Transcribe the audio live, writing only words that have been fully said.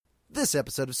This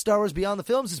episode of Star Wars Beyond the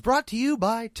Films is brought to you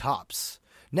by Topps.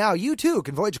 Now you too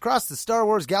can voyage across the Star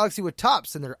Wars galaxy with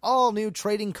Topps and their all-new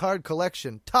trading card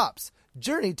collection, Topps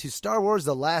Journey to Star Wars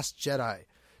The Last Jedi.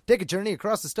 Take a journey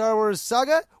across the Star Wars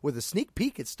saga with a sneak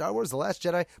peek at Star Wars The Last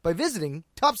Jedi by visiting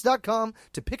Topps.com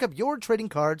to pick up your trading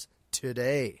cards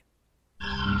today.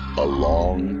 A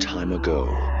long time ago,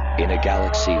 in a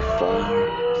galaxy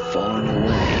far, far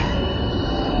away,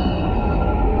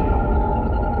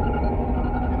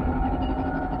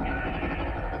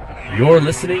 you're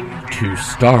listening to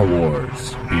Star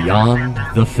Wars Beyond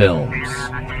the Films,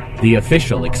 the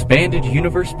official expanded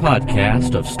universe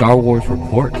podcast of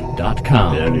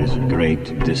StarWarsReport.com. There is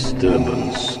great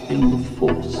disturbance in the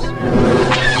Force.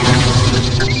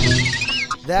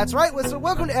 That's right, listener.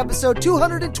 Welcome to episode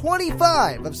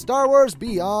 225 of Star Wars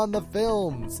Beyond the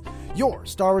Films. Your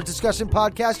Star Wars discussion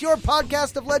podcast, your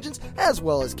podcast of legends as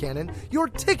well as canon, your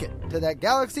ticket to that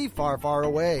galaxy far, far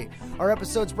away. Our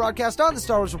episodes broadcast on the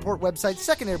Star Wars Report website,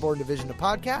 Second Airborne Division of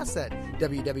Podcasts at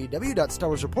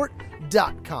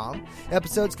www.starwarsreport.com.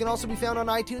 Episodes can also be found on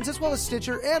iTunes as well as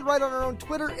Stitcher and right on our own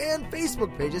Twitter and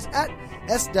Facebook pages at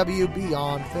SW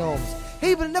Beyond Films.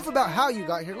 Hey, but enough about how you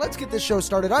got here. Let's get this show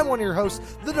started. I'm one of your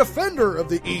hosts, the defender of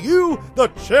the EU, the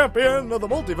champion of the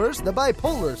multiverse, the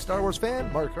bipolar Star Wars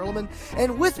fan, Mark Hurlman.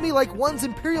 And with me, like one's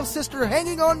imperial sister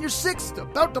hanging on your sixth,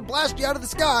 about to blast you out of the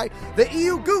sky, the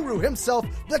EU guru himself,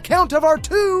 the count of our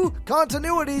two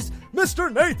continuities,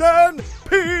 Mr. Nathan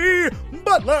P.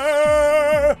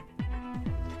 Butler!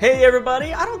 Hey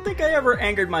everybody, I don't think I ever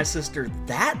angered my sister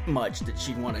that much that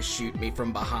she'd want to shoot me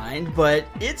from behind, but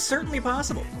it's certainly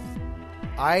possible.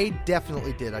 I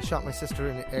definitely did. I shot my sister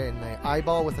in the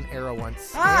eyeball with an arrow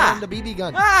once. Ah! And a BB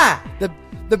gun. Ah! The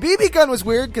BB gun was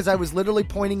weird because I was literally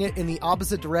pointing it in the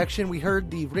opposite direction. We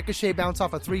heard the ricochet bounce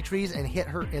off of three trees and hit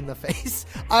her in the face.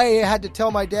 I had to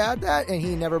tell my dad that, and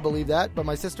he never believed that. But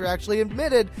my sister actually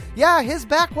admitted, yeah, his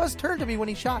back was turned to me when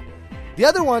he shot. The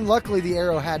other one, luckily, the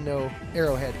arrow had no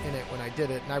arrowhead in it when I did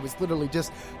it. And I was literally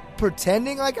just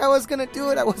pretending like I was going to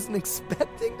do it. I wasn't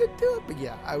expecting to do it. But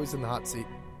yeah, I was in the hot seat.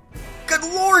 Good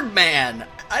lord, man!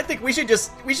 I think we should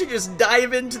just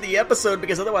dive into the episode,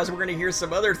 because otherwise we're going to hear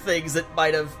some other things that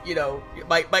might have,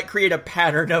 might create a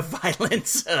pattern of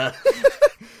violence.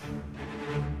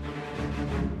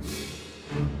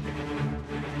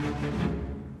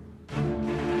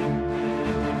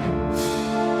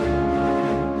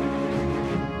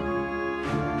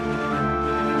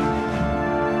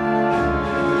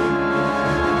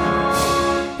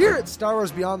 Here at Star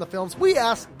Wars Beyond the Films, we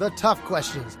ask the tough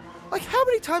questions. Like, how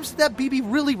many times did that BB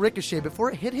really ricochet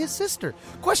before it hit his sister?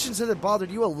 Questions that have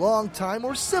bothered you a long time,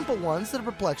 or simple ones that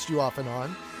have perplexed you off and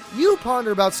on. You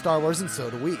ponder about Star Wars, and so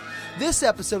do we. This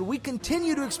episode, we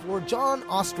continue to explore John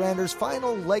Ostrander's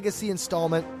final legacy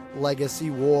installment, Legacy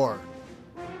War.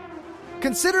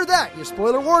 Consider that your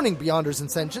spoiler warning, Beyonders and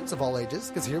Sentients of all ages,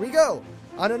 because here we go,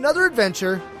 on another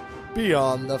adventure,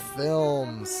 Beyond the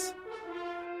Films.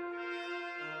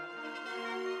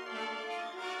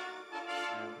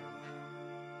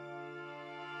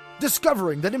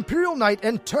 Discovering that Imperial Knight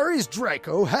Antares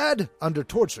Draco had, under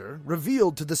torture,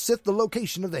 revealed to the Sith the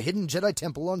location of the hidden Jedi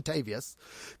Temple on Tavius,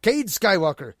 Cade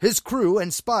Skywalker, his crew,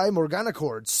 and spy Morgana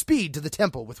Cord speed to the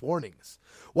temple with warnings.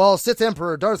 While Sith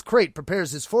Emperor Darth Krayt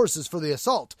prepares his forces for the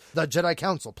assault, the Jedi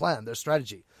Council plan their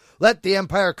strategy. Let the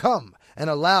Empire come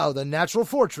and allow the natural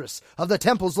fortress of the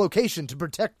temple's location to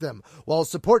protect them, while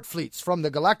support fleets from the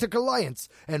Galactic Alliance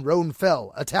and Roan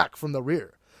Fel attack from the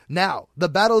rear. Now, the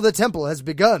Battle of the Temple has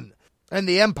begun, and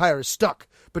the Empire is stuck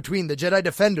between the Jedi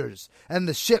Defenders and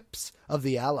the ships of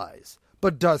the Allies.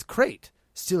 But Darth Krayt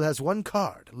still has one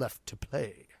card left to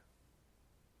play.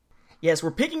 Yes,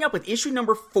 we're picking up with issue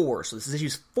number 4. So this is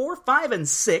issues 4, 5, and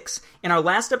 6. In our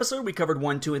last episode, we covered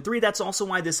 1, 2, and 3. That's also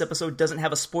why this episode doesn't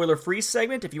have a spoiler-free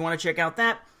segment. If you want to check out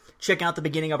that, check out the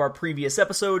beginning of our previous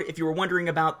episode. If you were wondering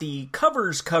about the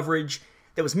covers coverage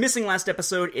that was missing last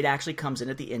episode, it actually comes in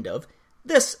at the end of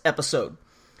this episode.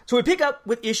 So we pick up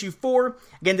with issue 4.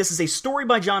 Again, this is a story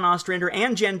by John Ostrander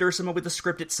and Jen Duursema, with the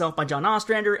script itself by John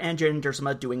Ostrander and Jen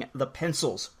Duursema doing the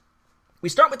pencils. We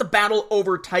start with the battle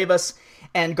over Taivas,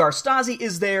 and Garstazi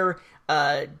is there.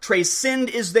 Trace Sind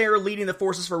is there, leading the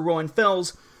forces for Roan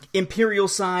Fel's Imperial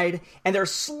side, and they're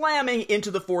slamming into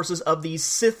the forces of the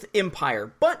Sith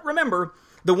Empire. But remember,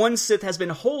 the one Sith has been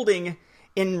holding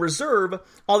in reserve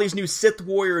all these new Sith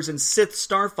warriors and Sith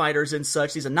starfighters and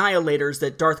such, these annihilators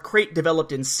that Darth Krayt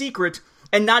developed in secret,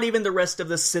 and not even the rest of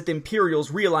the Sith Imperials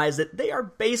realize that they are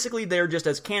basically there just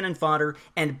as cannon fodder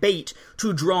and bait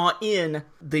to draw in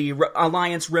the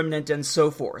Alliance remnant and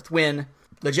so forth, when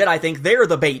the Jedi think they're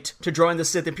the bait to draw in the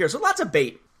Sith Imperials. So lots of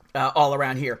bait. all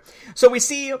around here. So we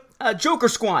see Joker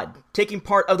Squad taking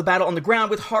part of the battle on the ground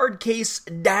with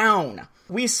Hardcase down.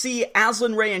 We see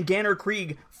Aslan Ray and Ganner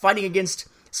Krieg fighting against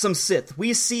some Sith.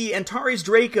 We see Antares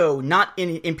Draco, not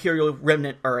in Imperial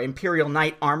Remnant or Imperial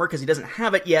Knight armor because he doesn't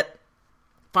have it yet,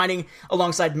 fighting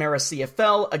alongside Mara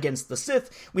CFL against the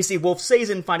Sith. We see Wolf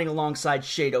Sazin fighting alongside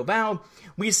Shadow Vow.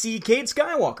 We see Cade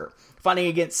Skywalker fighting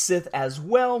against Sith as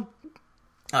well.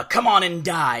 Come on and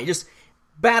die. Just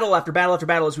battle after battle after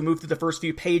battle as we move through the first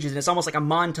few pages, and it's almost like a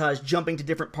montage jumping to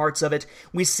different parts of it.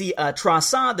 We see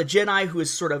Trasa, the Jedi, who has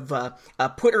sort of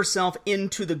put herself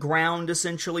into the ground,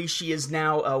 essentially. She is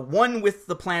now one with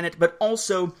the planet, but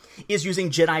also is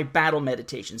using Jedi battle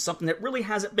meditation, something that really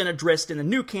hasn't been addressed in the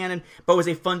new canon, but was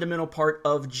a fundamental part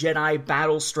of Jedi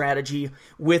battle strategy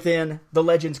within the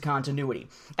Legends continuity.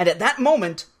 And at that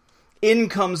moment, in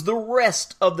comes the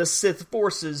rest of the Sith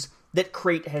forces that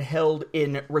Krayt had held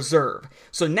in reserve.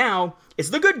 So now, it's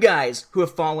the good guys who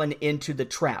have fallen into the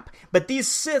trap. But these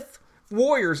Sith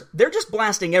warriors, they're just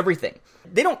blasting everything.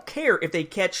 They don't care if they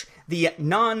catch the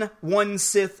non-one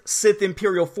Sith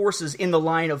Imperial forces in the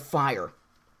line of fire.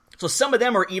 So some of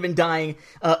them are even dying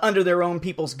under their own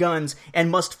people's guns and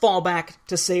must fall back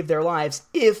to save their lives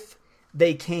if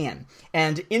they can.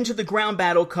 And into the ground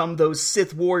battle come those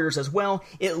Sith warriors as well.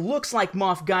 It looks like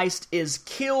Moff Geist is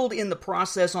killed in the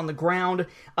process on the ground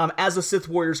as the Sith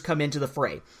warriors come into the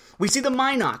fray. We see the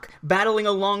Minok battling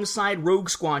alongside Rogue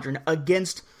Squadron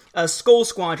against Skull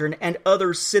Squadron and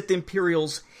other Sith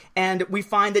Imperials. And we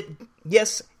find that,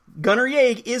 yes, Gunnar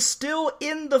Yeg is still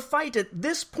in the fight at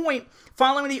this point,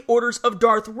 following the orders of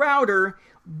Darth Rauder,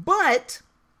 but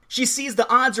she sees the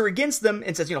odds are against them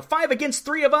and says, 5 against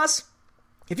 3 of us?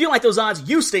 If you don't like those odds,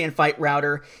 you stay and fight,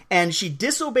 Rauder. And she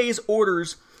disobeys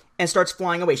orders and starts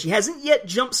flying away. She hasn't yet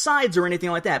jumped sides or anything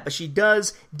like that, but she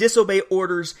does disobey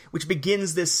orders, which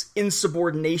begins this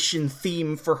insubordination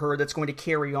theme for her that's going to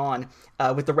carry on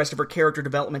with the rest of her character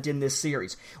development in this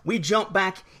series. We jump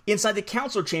back inside the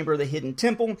council chamber of the Hidden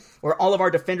Temple, where all of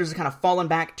our defenders have kind of fallen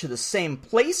back to the same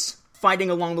place, fighting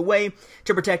along the way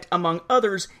to protect, among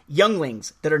others,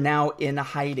 younglings that are now in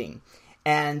hiding.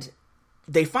 And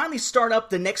they finally start up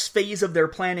the next phase of their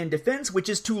plan in defense, which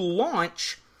is to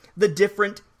launch the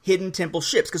different Hidden Temple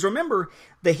ships. Because remember,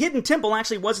 the Hidden Temple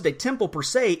actually wasn't a temple per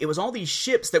se. It was all these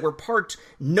ships that were parked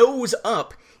nose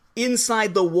up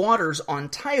inside the waters on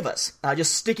Tyvus,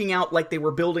 just sticking out like they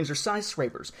were buildings or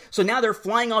skyscrapers. So now they're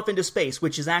flying off into space,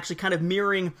 which is actually kind of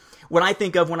mirroring what I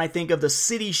think of when I think of the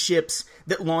city ships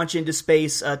that launch into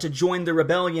space to join the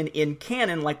rebellion in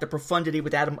canon, like the Profundity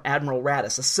with Admiral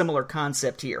Raddus, a similar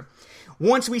concept here.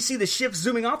 Once we see the ships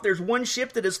zooming off, there's one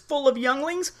ship that is full of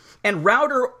younglings, and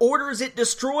Rauder orders it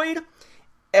destroyed.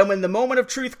 And when the moment of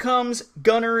truth comes,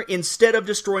 Gunnar, instead of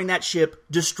destroying that ship,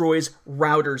 destroys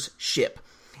Rauder's ship.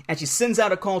 And she sends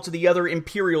out a call to the other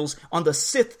Imperials on the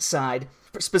Sith side,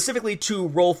 specifically to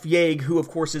Rolf Yeg, who of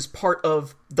course is part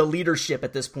of the leadership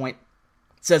at this point.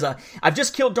 Says, I've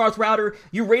just killed Darth Rauder.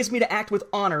 You raised me to act with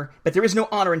honor, but there is no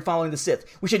honor in following the Sith.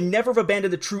 We should never have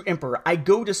abandoned the true Emperor. I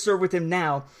go to serve with him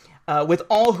now, with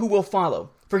all who will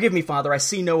follow. Forgive me, Father, I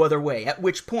see no other way. At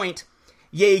which point,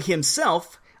 Yeg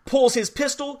himself pulls his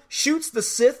pistol, shoots the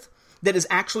Sith that is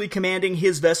actually commanding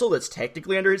his vessel, that's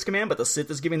technically under his command, but the Sith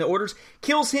is giving the orders,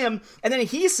 kills him, and then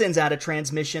he sends out a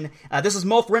transmission. This is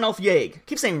Moff Ranulf Yeg. I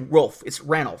keep saying Rolf, it's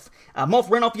Ranulf. Moff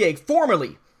Ranulf Yeg,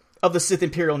 formerly of the Sith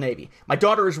Imperial Navy. My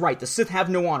daughter is right, the Sith have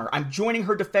no honor. I'm joining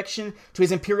her defection to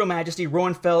His Imperial Majesty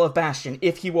Rowan Fell of Bastion,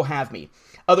 if he will have me.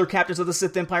 Other captains of the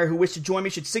Sith Empire who wish to join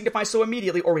me should signify so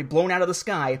immediately or be blown out of the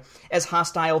sky as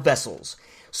hostile vessels.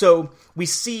 So we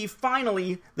see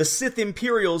finally the Sith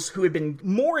Imperials who had been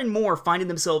more and more finding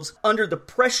themselves under the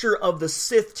pressure of the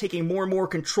Sith taking more and more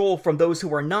control from those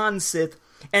who are non-Sith,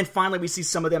 and finally we see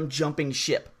some of them jumping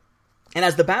ship. And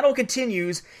as the battle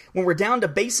continues, when we're down to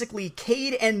basically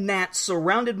Cade and Nat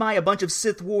surrounded by a bunch of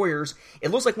Sith warriors,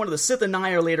 it looks like one of the Sith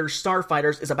Annihilator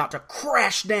starfighters is about to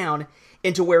crash down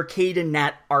into where Cade and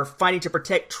Nat are fighting to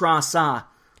protect Trasa,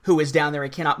 who is down there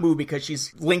and cannot move because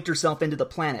she's linked herself into the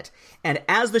planet. And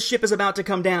as the ship is about to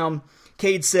come down,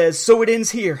 Cade says, "So it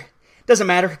ends here. Doesn't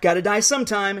matter, gotta die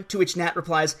sometime," to which Nat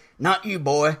replies, "Not you,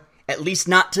 boy. At least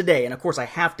not today." And of course I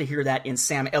have to hear that in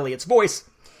Sam Elliott's voice.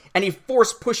 And he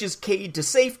force pushes Cade to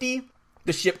safety.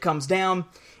 The ship comes down,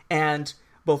 and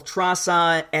both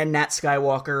Trasa and Nat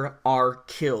Skywalker are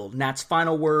killed. Nat's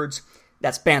final words,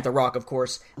 that's Bantha Rock, of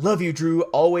course, "Love you, Drew,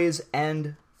 always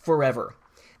and forever."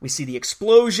 We see the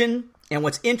explosion, and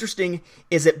what's interesting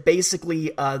is that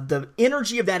basically the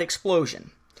energy of that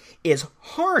explosion is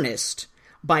harnessed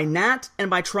by Nat and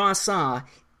by Trasa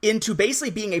into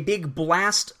basically being a big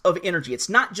blast of energy. It's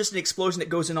not just an explosion that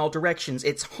goes in all directions.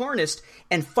 It's harnessed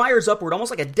and fires upward,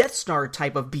 almost like a Death Star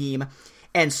type of beam,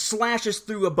 and slashes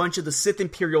through a bunch of the Sith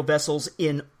Imperial vessels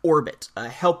in orbit,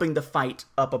 helping the fight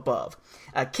up above.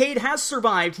 Cade has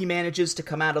survived. He manages to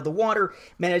come out of the water,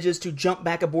 manages to jump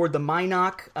back aboard the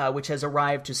Mynock, which has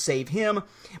arrived to save him,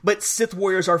 but Sith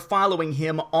warriors are following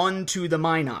him onto the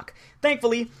Mynock.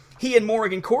 Thankfully, he and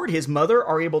Morrigan Cord, his mother,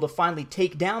 are able to finally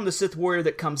take down the Sith warrior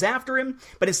that comes after him,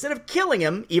 but instead of killing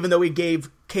him, even though he gave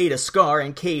Cade a scar,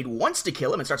 and Cade wants to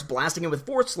kill him and starts blasting him with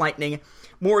Force lightning,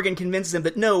 Morrigan convinces him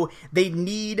that no, they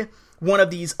need one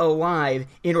of these alive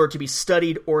in order to be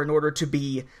studied or in order to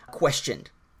be questioned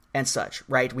and such,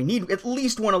 right? We need at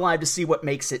least one alive to see what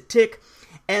makes it tick,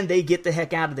 and they get the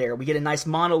heck out of there. We get a nice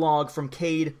monologue from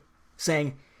Cade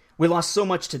saying, "We lost so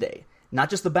much today. Not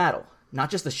just the battle, not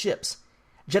just the ships.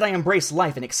 Jedi embrace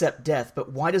life and accept death,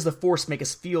 but why does the Force make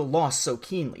us feel loss so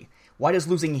keenly? Why does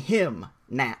losing him,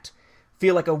 Nat,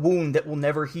 feel like a wound that will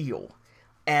never heal?"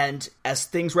 And as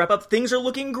things wrap up, things are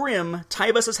looking grim.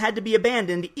 Tybus has had to be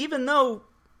abandoned, even though,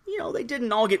 they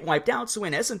didn't all get wiped out, so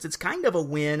in essence, it's kind of a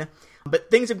win.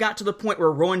 But things have got to the point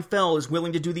where Rowan Fel is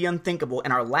willing to do the unthinkable,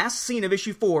 and our last scene of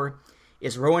issue 4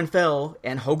 is Rowan Fel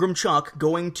and Hogrum Chuck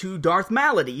going to Darth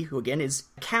Malady, who again is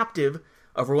captive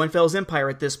of Rowan Fel's empire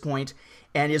at this point,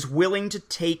 and is willing to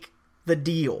take the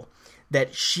deal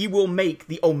that she will make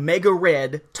the Omega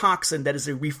Red toxin that is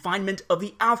a refinement of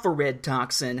the Alpha Red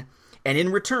toxin, and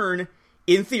in return,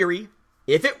 in theory,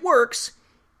 if it works,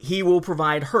 he will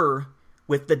provide her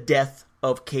with the death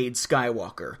of Cade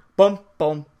Skywalker. Bum,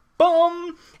 bum,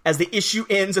 bum! As the issue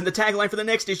ends, and the tagline for the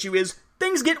next issue is,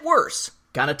 "Things get worse.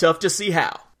 Kinda tough to see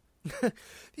how."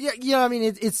 Yeah, I mean,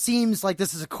 it seems like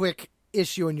this is a quick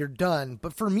issue and you're done.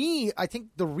 But for me, I think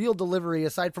the real delivery,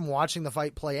 aside from watching the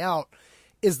fight play out,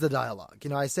 is the dialogue.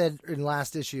 I said in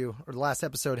last issue, or the last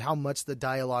episode, how much the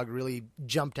dialogue really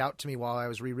jumped out to me while I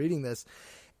was rereading this.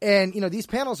 And, these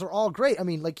panels are all great. I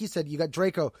mean, like you said, you got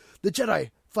Draco, "The Jedi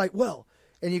fight well."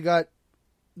 And you got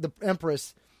the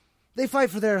Empress, "They fight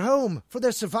for their home, for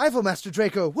their survival, Master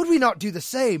Draco. Would we not do the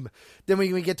same?" Then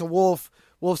when we get to Wolf,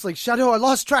 Wolf's like, "Shadow, I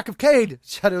lost track of Cade."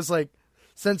 Shadow's like,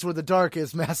 "Sense where the dark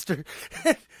is, Master."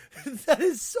 That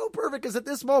is so perfect, because at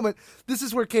this moment, this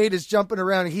is where Cade is jumping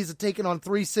around, and he's taking on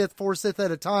 4 Sith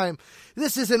at a time.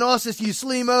 "This isn't us, you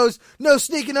sleemos. No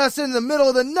sneaking us in the middle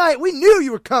of the night. We knew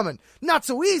you were coming. Not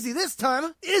so easy this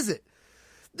time, is it?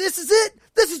 This is it?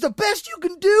 This is the best you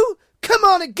can do? Come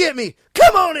on and get me.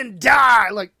 Come on and die."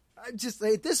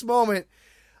 At this moment,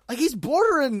 he's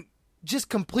bordering just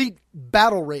complete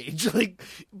battle rage.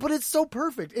 But it's so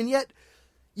perfect. And yet,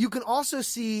 you can also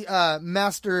see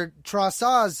Master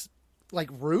Trasa's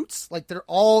roots, they're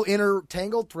all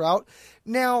intertangled throughout.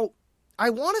 Now, I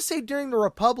want to say during the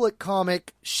Republic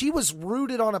comic, she was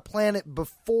rooted on a planet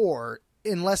before,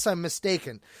 unless I'm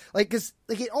mistaken. Because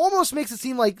it almost makes it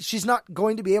seem like she's not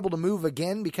going to be able to move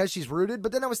again because she's rooted.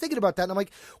 But then I was thinking about that, and I'm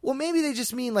like, well, maybe they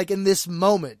just mean in this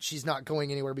moment she's not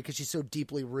going anywhere because she's so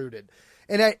deeply rooted.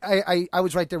 And I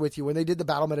was right there with you when they did the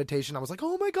battle meditation. I was like,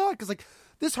 oh my god, because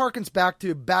this harkens back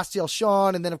to Bastiel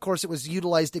Shawn, and then of course it was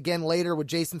utilized again later with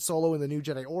Jason Solo in the New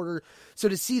Jedi Order. So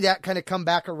to see that kind of come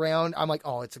back around, I'm like,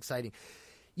 oh, it's exciting.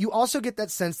 You also get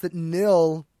that sense that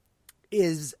Nil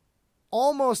is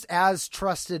almost as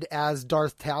trusted as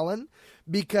Darth Talon,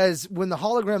 because when the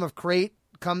hologram of Krayt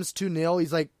comes to Nil,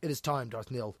 he's like, "It is time,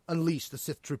 Darth Nil. Unleash the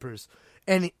Sith troopers."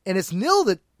 And it's Nil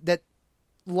that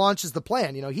launches the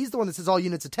plan. He's the one that says all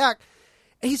units attack.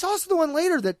 And he's also the one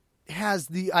later that has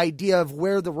the idea of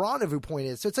where the rendezvous point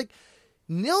is. So it's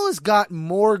Nil has got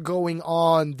more going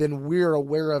on than we're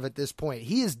aware of at this point.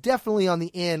 He is definitely on the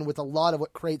in with a lot of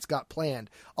what Krayt's got planned,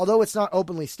 although it's not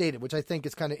openly stated, which I think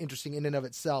is kind of interesting in and of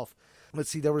itself. Let's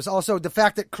see, there was also the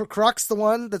fact that Crux, the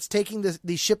one that's taking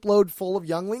the shipload full of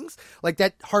younglings,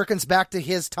 that harkens back to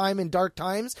his time in Dark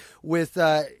Times with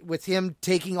him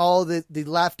taking all the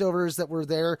leftovers that were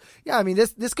there. Yeah, I mean,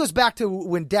 this goes back to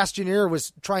when Dastianir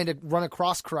was trying to run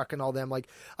across Crux and all them. I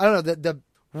don't know, the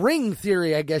ring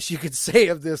theory, I guess you could say,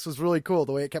 of this was really cool,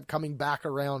 the way it kept coming back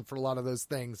around for a lot of those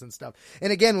things and stuff.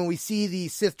 And again, when we see the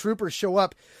Sith troopers show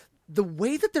up, the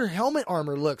way that their helmet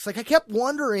armor looks, I kept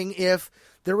wondering if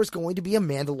there was going to be a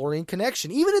Mandalorian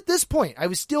connection. Even at this point, I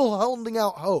was still holding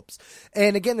out hopes.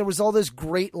 And again, there was all those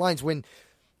great lines when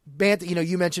Bantha,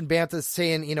 you mentioned Bantha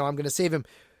saying, I'm going to save him.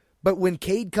 But when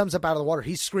Cade comes up out of the water,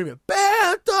 he's screaming,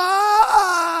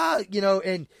 "Bantha!"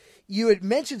 And you had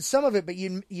mentioned some of it, but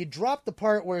you dropped the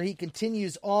part where he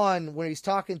continues on when he's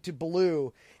talking to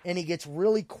Blue and he gets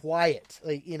really quiet.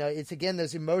 It's again,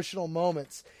 those emotional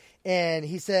moments. And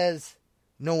he says,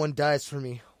 "No one dies for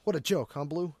me. What a joke, huh,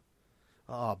 Blue?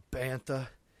 Oh, Bantha.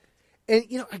 And,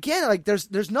 again, like,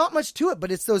 there's not much to it,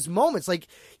 but it's those moments, like,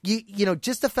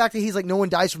 just the fact that he's like, no one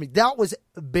dies for me, that was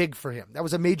big for him. That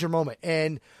was a major moment.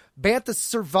 And Bantha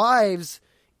survives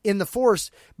in the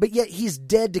Force, but yet he's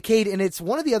dead to Cade. And it's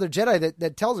one of the other Jedi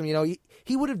that tells him,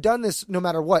 he would have done this no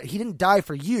matter what. He didn't die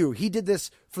for you. He did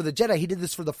this for the Jedi. He did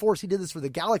this for the Force. He did this for the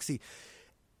galaxy.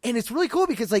 And it's really cool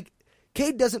because, like,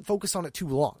 Cade doesn't focus on it too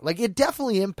long. Like, it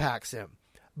definitely impacts him,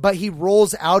 but he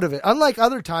rolls out of it. Unlike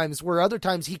other times where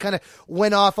he kind of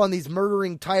went off on these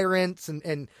murdering tyrants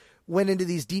and went into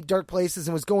these deep, dark places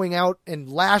and was going out and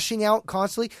lashing out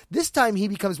constantly. This time he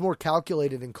becomes more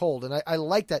calculated and cold. And I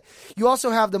like that. You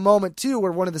also have the moment too,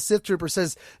 where one of the Sith troopers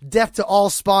says, "Death to all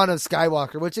spawn of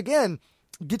Skywalker," which again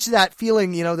gets you that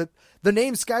feeling, that the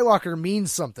name Skywalker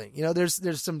means something.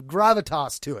 There's some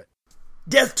gravitas to it.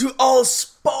 Death to all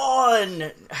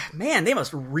spawn! Man, they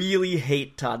must really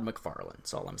hate Todd McFarlane,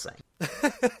 that's all I'm saying.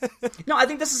 No, I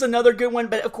think this is another good one,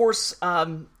 but of course,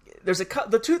 there's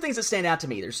the two things that stand out to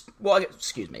me.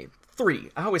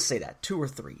 Three. I always say that, 2 or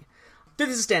 3. 2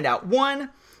 things that stand out. One,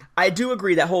 I do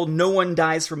agree that whole "no one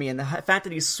dies for me," and the fact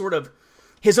that he's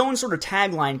his own sort of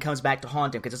tagline comes back to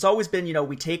haunt him, because it's always been,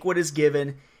 we take what is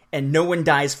given, and no one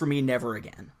dies for me, never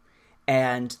again.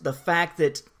 And the fact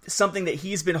that something that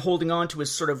he's been holding on to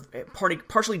is sort of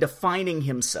partially defining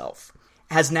himself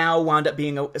has now wound up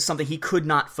being something he could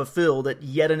not fulfill, that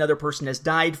yet another person has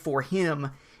died for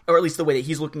him, or at least the way that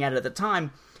he's looking at it at the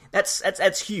time.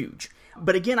 That's huge.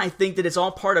 But again, I think that it's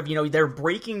all part of, they're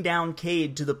breaking down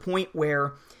Cade to the point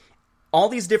where all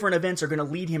these different events are going to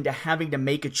lead him to having to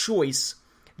make a choice,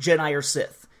 Jedi or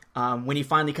Sith. When he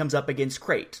finally comes up against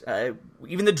Crate.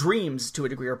 Even the dreams, to a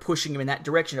degree, are pushing him in that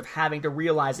direction of having to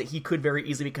realize that he could very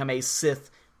easily become a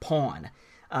Sith pawn,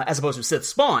 as opposed to Sith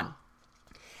spawn.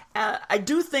 I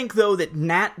do think, though, that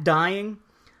Nat dying,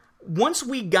 once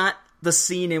we got the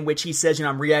scene in which he says,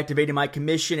 I'm reactivating my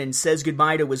commission, and says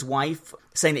goodbye to his wife,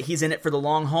 saying that he's in it for the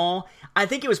long haul, I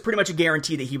think it was pretty much a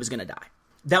guarantee that he was going to die.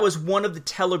 That was one of the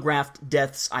telegraphed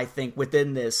deaths, I think,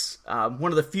 within this.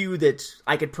 One of the few that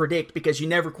I could predict, because you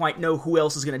never quite know who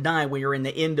else is going to die when you're in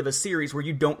the end of a series where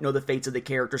you don't know the fates of the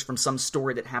characters from some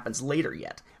story that happens later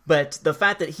yet. But the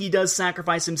fact that he does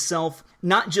sacrifice himself,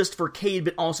 not just for Cade,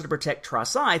 but also to protect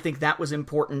Trasa, I think that was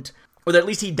important. Or that at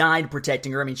least he died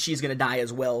protecting her. I mean, she's going to die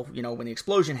as well, when the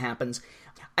explosion happens.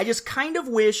 I just kind of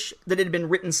wish that it had been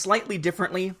written slightly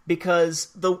differently, because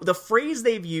the phrase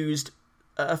they've used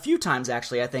a few times,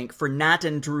 actually, I think, for Nat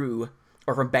and Drew,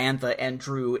 or for Bantha and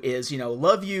Drew, is,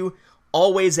 love you,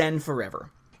 always and forever.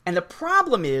 And the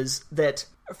problem is that,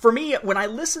 for me, when I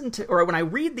when I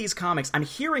read these comics, I'm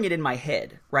hearing it in my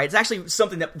head, right? It's actually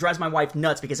something that drives my wife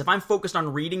nuts, because if I'm focused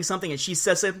on reading something and she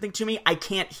says something to me, I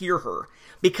can't hear her.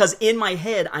 Because in my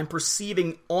head, I'm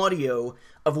perceiving audio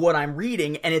of what I'm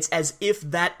reading, and it's as if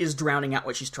that is drowning out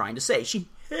what she's trying to say. She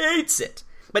hates it.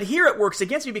 But here it works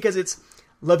against me, because it's,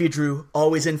 love you, Drew,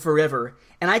 always and forever.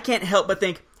 And I can't help but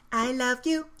think, I love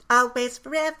you, always,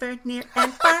 forever, near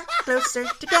and far, closer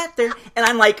together. And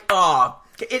I'm like,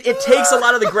 it takes a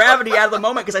lot of the gravity out of the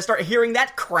moment, because I start hearing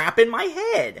that crap in my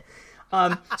head.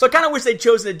 So I kind of wish they'd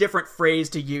chosen a different phrase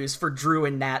to use for Drew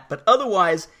and Nat. But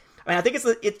otherwise, I think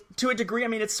it's to a degree,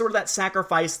 it's sort of that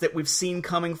sacrifice that we've seen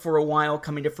coming for a while,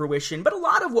 coming to fruition. But a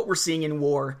lot of what we're seeing in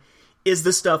War is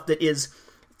the stuff that is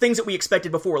things that we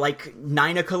expected before, like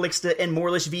Nina Calixta and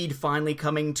Morlish Veed finally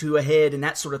coming to a head and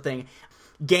that sort of thing.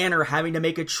 Ganner having to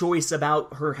make a choice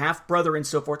about her half-brother and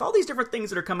so forth. All these different things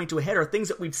that are coming to a head are things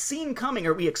that we've seen coming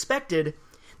or we expected,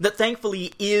 that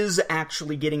thankfully is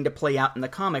actually getting to play out in the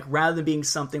comic, rather than being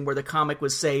something where the comic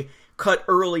was, say, cut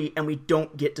early and we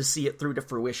don't get to see it through to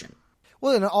fruition.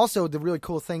 Well, and also the really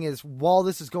cool thing is, while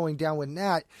this is going down with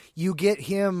Nat, you get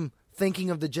him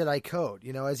thinking of the Jedi Code.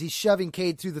 As he's shoving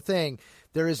Cade through the thing,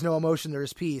 there is no emotion, there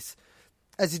is peace.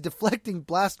 As he's deflecting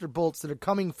blaster bolts that are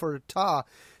coming for Ta,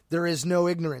 there is no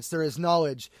ignorance, there is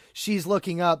knowledge. She's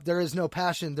looking up, there is no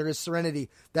passion, there is serenity.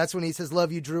 That's when he says,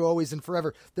 love you, Drew, always and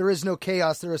forever. There is no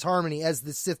chaos, there is harmony. As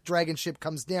the Sith dragon ship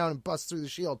comes down and busts through the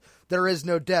shield, there is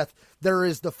no death, there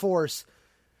is the Force.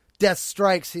 Death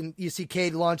strikes, and you see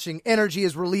Cade launching. Energy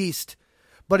is released.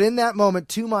 But in that moment,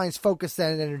 two minds focus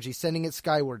that energy, sending it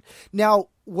skyward. Now,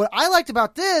 what I liked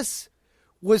about this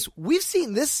was we've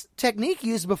seen this technique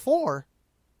used before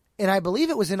and I believe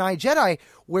it was in iJedi,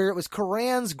 where it was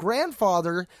Karan's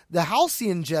grandfather, the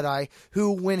Halcyon Jedi,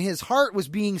 who, when his heart was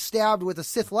being stabbed with a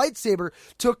Sith lightsaber,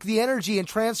 took the energy and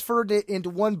transferred it into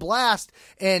one blast,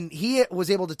 and he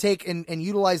was able to take and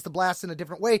utilize the blast in a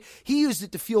different way. He used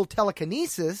it to fuel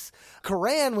telekinesis.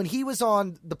 Karan, when he was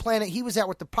on the planet he was at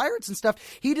with the pirates and stuff,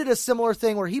 he did a similar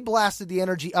thing where he blasted the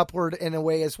energy upward in a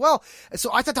way as well. So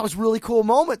I thought that was a really cool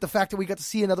moment, the fact that we got to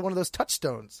see another one of those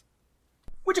touchstones.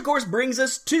 Which, of course, brings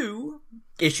us to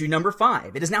issue number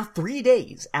 5. It is now 3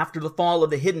 days after the fall of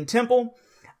the Hidden Temple.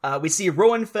 We see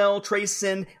Rowan Fel, Trace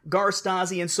Sin, Gar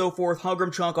Stasi, and so forth,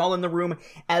 Hogrum Chunk, all in the room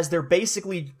as they're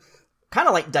basically kind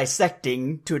of like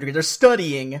dissecting to a degree. They're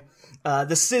studying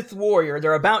the Sith warrior.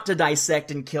 They're about to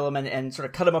dissect and kill him and sort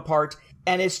of cut him apart.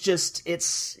 And it's just,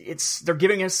 they're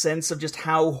giving a sense of just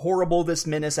how horrible this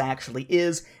menace actually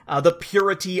is, the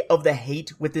purity of the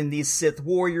hate within these Sith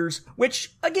warriors,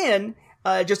 which, again,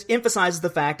 just emphasizes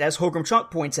the fact, as Hogrum Chunk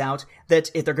points out,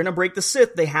 that if they're going to break the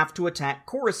Sith, they have to attack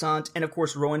Coruscant, and of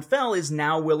course Rowan Fel is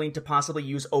now willing to possibly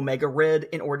use Omega Red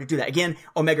in order to do that. Again,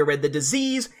 Omega Red, the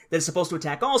disease that is supposed to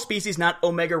attack all species, not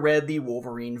Omega Red, the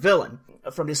Wolverine villain.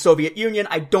 From the Soviet Union,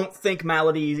 I don't think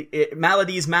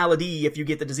Malady's malady, if you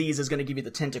get the disease, is going to give you the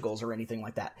tentacles or anything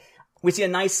like that. We see a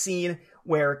nice scene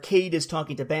where Cade is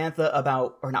talking to Bantha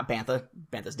about, or not Bantha,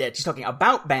 Bantha's dead, she's talking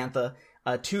about Bantha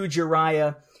to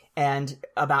Jiraiya, and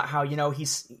about how,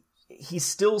 he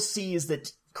still sees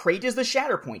that Krayt is the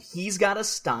Shatterpoint. He's got to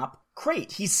stop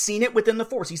Krayt. He's seen it within the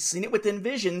Force. He's seen it within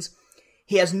visions.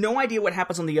 He has no idea what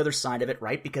happens on the other side of it,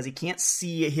 right? Because he can't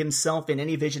see himself in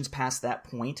any visions past that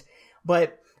point.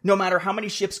 But no matter how many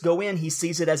ships go in, he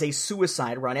sees it as a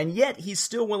suicide run, and yet he's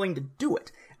still willing to do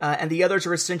it. And the others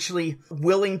are essentially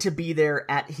willing to be there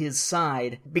at his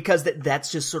side because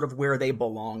that's just sort of where they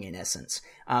belong in essence.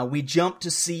 We jump to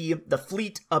see the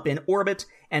fleet up in orbit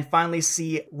and finally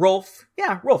see Rolf.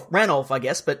 Yeah, Rolf. Ranulf, I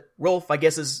guess, but Rolf, I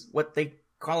guess, is what they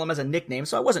call him as a nickname,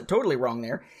 so I wasn't totally wrong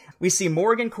there. We see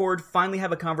Morrigan Cord finally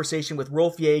have a conversation with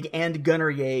Rolf Yeg and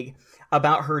Gunnar Yeg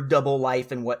about her double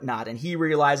life and whatnot, and he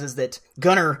realizes that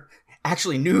Gunnar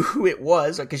actually knew who it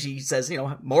was, because she says,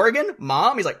 Morrigan?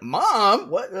 Mom? He's like, Mom?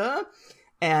 What?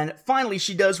 And finally,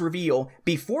 she does reveal,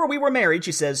 before we were married,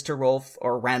 she says to Rolf,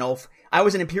 or Ranulf, I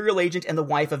was an Imperial agent and the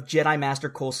wife of Jedi Master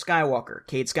Cole Skywalker.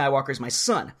 Cade Skywalker is my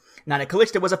son. Nana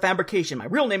Calixta was a fabrication. My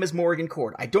real name is Morrigan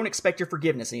Cord. I don't expect your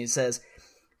forgiveness. And he says,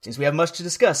 since we have much to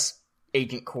discuss,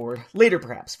 Agent Cord, later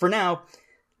perhaps. For now,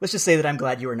 let's just say that I'm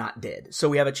glad you are not dead. So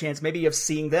we have a chance maybe of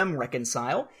seeing them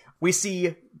reconcile. We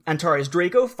see Antares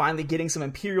Draco finally getting some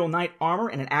Imperial Knight armor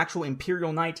and an actual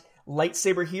Imperial Knight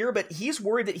lightsaber here, but he's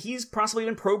worried that he's possibly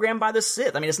been programmed by the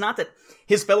Sith. I mean, it's not that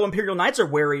his fellow Imperial Knights are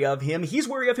wary of him, he's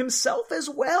wary of himself as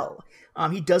well.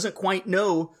 He doesn't quite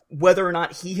know whether or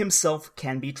not he himself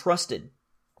can be trusted.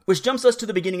 Which jumps us to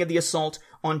the beginning of the assault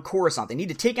on Coruscant. They need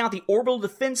to take out the orbital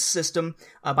defense system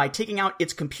by taking out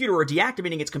its computer or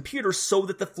deactivating its computer so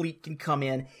that the fleet can come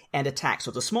in and attack. So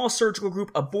it's a small surgical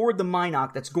group aboard the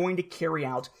Mynock that's going to carry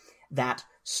out that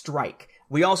strike.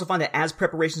 We also find that as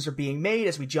preparations are being made,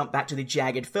 as we jump back to the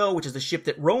Jagged Fel, which is the ship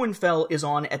that Rowan Fel is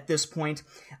on at this point,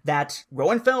 that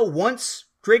Rowan Fel wants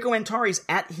Draco Antares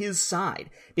at his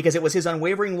side, because it was his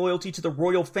unwavering loyalty to the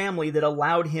royal family that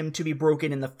allowed him to be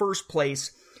broken in the first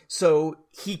place. So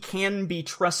he can be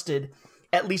trusted,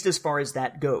 at least as far as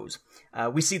that goes.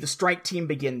 We see the strike team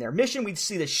begin their mission. We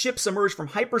see the ships emerge from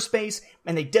hyperspace,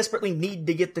 and they desperately need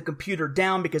to get the computer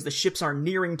down because the ships are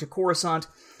nearing to Coruscant.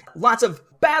 Lots of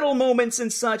battle moments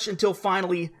and such until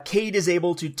finally Cade is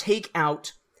able to take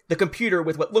out the computer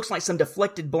with what looks like some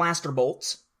deflected blaster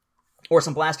bolts. Or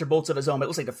some blaster bolts of his own, but it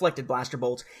looks like deflected blaster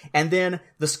bolts. And then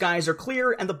the skies are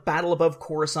clear and the battle above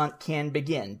Coruscant can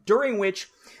begin. During which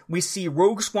we see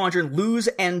Rogue Squadron lose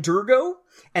Andurgo,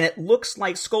 and it looks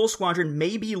like Skull Squadron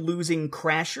may be losing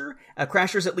Crasher.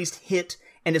 Crasher's at least hit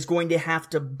and is going to have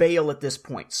to bail at this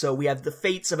point. So we have the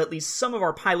fates of at least some of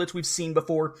our pilots we've seen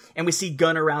before, and we see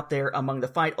Gunnar out there among the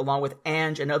fight, along with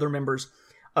Ange and other members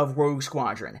of Rogue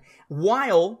Squadron.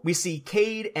 While we see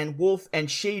Cade and Wolf and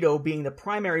Shado being the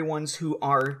primary ones who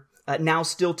are now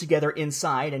still together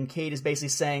inside, and Cade is basically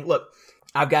saying, look,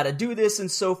 I've got to do this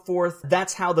and so forth.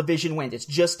 That's how the vision went. It's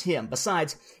just him.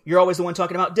 Besides, you're always the one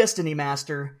talking about Destiny,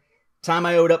 Master. Time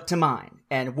I owed up to mine.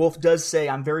 And Wolf does say,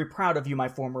 I'm very proud of you, my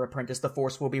former apprentice. The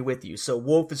Force will be with you. So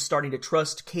Wolf is starting to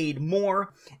trust Cade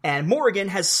more. And Morrigan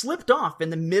has slipped off in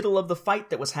the middle of the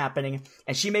fight that was happening.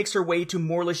 And she makes her way to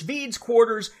Morlish Veed's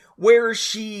quarters, where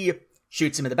she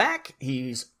shoots him in the back.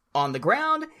 He's on the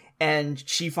ground. And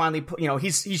she finally,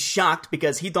 he's shocked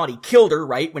because he thought he killed her,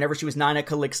 right? Whenever she was Nana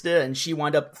Calixta, and she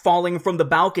wound up falling from the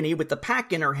balcony with the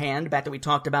pack in her hand, back that we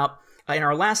talked about in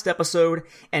our last episode,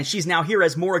 and she's now here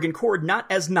as Morrigan Cord, not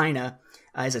as Nina.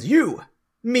 It says, "You,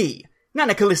 me,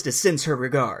 Nina Callista sends her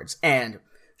regards," and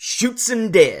shoots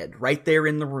him dead right there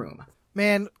in the room.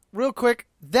 Man, real quick,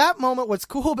 that moment, what's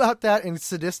cool about that and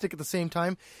sadistic at the same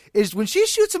time, is when she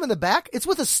shoots him in the back, it's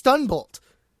with a stun bolt.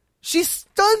 She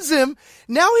stuns him,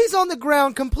 now he's on the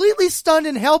ground, completely stunned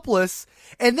and helpless,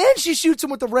 and then she shoots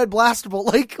him with the red blaster bolt.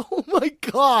 Like, oh my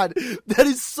god, that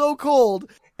is so cold.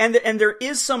 And there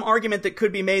is some argument that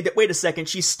could be made that, wait a second,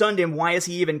 she stunned him, why is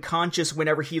he even conscious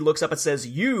whenever he looks up and says,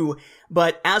 "you"?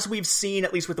 But as we've seen,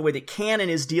 at least with the way that Canon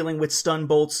is dealing with stun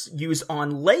bolts used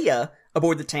on Leia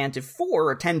aboard the Tantive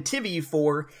 4, or Tantive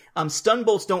 4, stun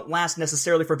bolts don't last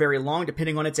necessarily for very long,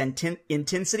 depending on its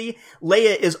intensity.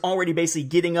 Leia is already basically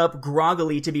getting up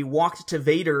groggily to be walked to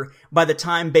Vader by the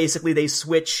time basically they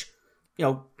switch,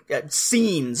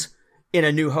 scenes in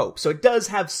A New Hope. So it does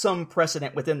have some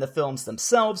precedent within the films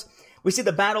themselves. We see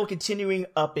the battle continuing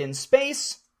up in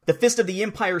space. The Fist of the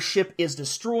Empire ship is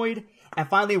destroyed. And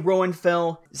finally, Rowan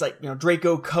Fell is like,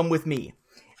 "Draco, come with me."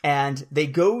 And they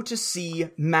go to see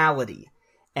Malady.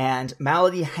 And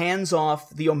Malady hands off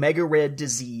the Omega Red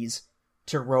disease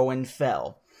to Rowan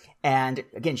Fell. And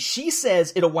again, she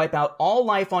says it'll wipe out all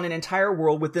life on an entire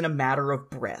world within a matter of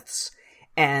breaths.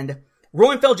 And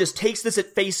Rowan Fell just takes this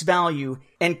at face value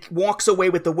and walks away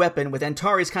with the weapon, with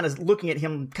Antares kind of looking at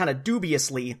him kind of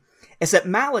dubiously. Except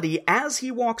Malady, as he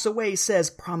walks away, says,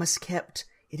 "Promise kept.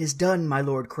 It is done, my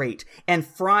Lord Crate," and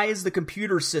fries the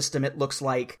computer system, it looks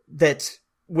like, that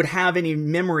would have any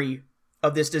memory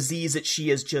of this disease that she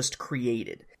has just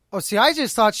created. Oh, see, I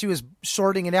just thought she was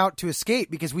shorting it out to escape,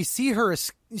 because we see her,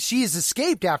 she has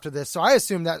escaped after this, so I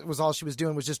assumed that was all she was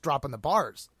doing, was just dropping the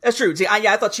bars. That's true. See,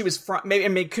 I thought she was,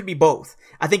 it could be both.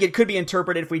 I think it could be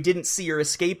interpreted, if we didn't see her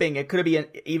escaping, it could have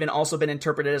even also been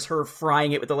interpreted as her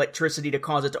frying it with electricity to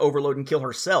cause it to overload and kill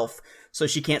herself, so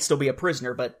she can't still be a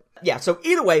prisoner. But yeah, so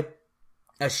either way,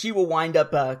 she will wind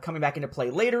up coming back into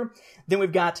play later. Then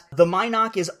we've got the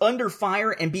Mynock is under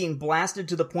fire and being blasted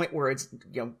to the point where it's,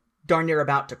 darn near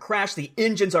about to crash. The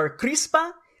engines are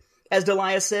crispa, as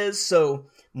Delia says, so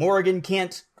Morrigan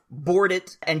can't board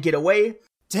it and get away.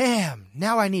 Damn,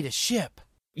 now I need a ship.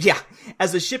 Yeah,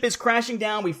 as the ship is crashing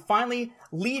down, we finally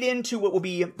lead into what will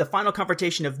be the final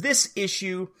confrontation of this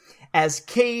issue, as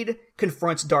Cade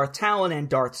confronts Darth Talon and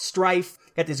Darth Strife.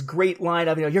 Got this great line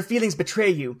of, "Your feelings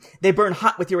betray you. They burn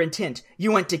hot with your intent.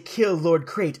 You want to kill Lord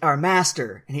Crate, our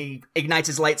master." And he ignites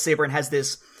his lightsaber and has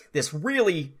this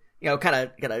really,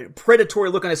 kind of predatory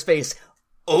look on his face.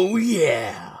 "Oh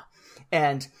yeah."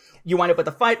 And you wind up with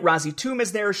the fight. Razi Toom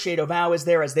is there, Shadow Vow is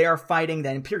there as they are fighting.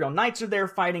 The Imperial Knights are there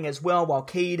fighting as well, while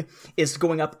Cade is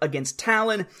going up against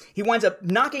Talon. He winds up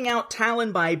knocking out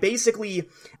Talon by basically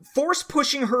force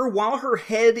pushing her while her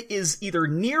head is either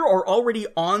near or already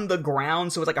on the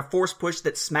ground. So it's like a force push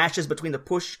that smashes between the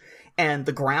push and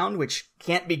the ground, which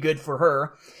can't be good for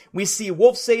her. We see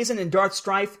Wolf Sazin and Darth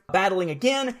Strife battling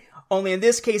again. Only in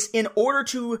this case, in order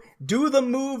to do the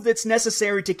move that's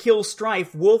necessary to kill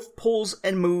Strife, Wolf pulls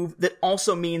a move that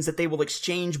also means that they will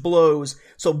exchange blows.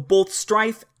 So both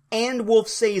Strife and Wolf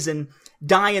Sazin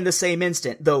die in the same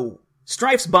instant, though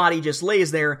Strife's body just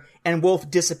lays there, and Wolf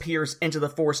disappears into the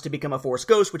Force to become a Force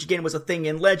ghost, which again was a thing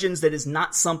in Legends that is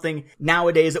not something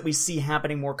nowadays that we see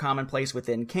happening more commonplace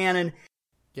within canon.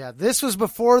 Yeah, this was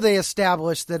before they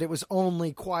established that it was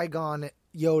only Qui-Gon,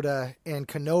 Yoda, and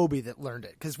Kenobi that learned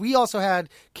it. Because we also had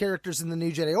characters in the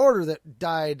New Jedi Order that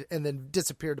died and then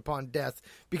disappeared upon death,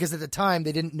 because at the time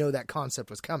they didn't know that concept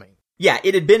was coming. Yeah,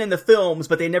 it had been in the films,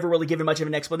 but they never really given much of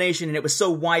an explanation, and it was so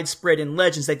widespread in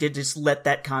Legends that they just let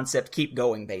that concept keep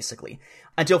going, basically.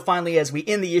 Until finally, as we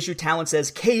end the issue, Talon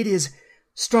says, "Cade is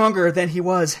stronger than he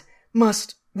was.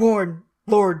 Must warn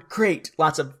Lord Crate."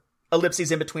 Lots of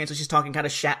ellipses in between, so she's talking kind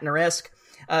of Shatner-esque.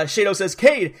 Shadow says,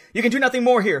 "Cade, you can do nothing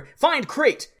more here. Find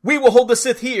Crate. We will hold the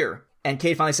Sith here." And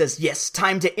Cade finally says, "Yes,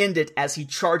 time to end it," as he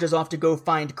charges off to go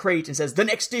find Crate and says, "The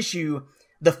next issue,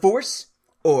 the Force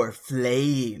or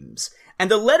Flames?" And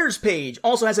the letters page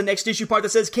also has a next issue part that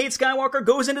says Cade Skywalker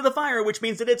goes into the fire, which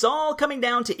means that it's all coming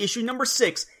down to issue number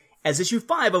 6 as issue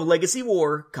 5 of Legacy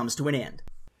War comes to an end.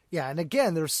 Yeah, and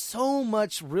again, there's so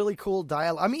much really cool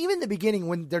dialogue. I mean, even in the beginning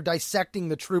when they're dissecting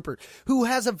the trooper, who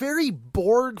has a very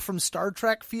Borg from Star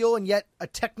Trek feel, and yet a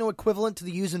techno equivalent to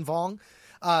the Yuuzhan Vong.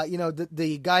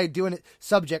 The guy doing it,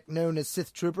 subject known as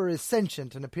Sith Trooper, is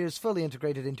sentient and appears fully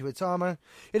integrated into its armor.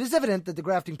 It is evident that the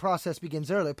grafting process begins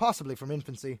early, possibly from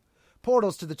infancy.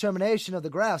 Portals to the termination of the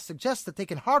graft suggest that they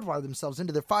can hardwire themselves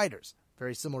into their fighters.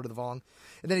 Very similar to the Vong.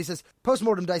 And then he says,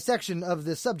 "Postmortem dissection of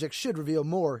the subject should reveal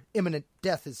more. Imminent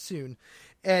death is soon."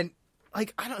 And, I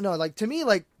don't know, to me,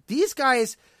 these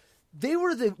guys, they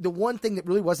were the one thing that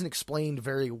really wasn't explained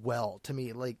very well to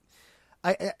me. Like,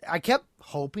 I kept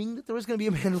hoping that there was going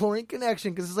to be a Mandalorian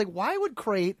connection, because it's like, why would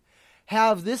Krayt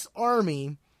have this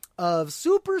army of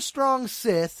super strong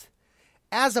Sith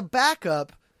as a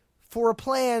backup for a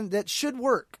plan that should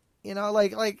work? You know,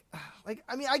 like,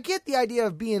 I mean, I get the idea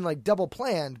of being like double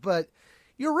planned, but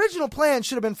your original plan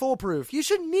should have been foolproof. You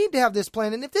shouldn't need to have this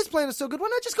plan. And if this plan is so good, why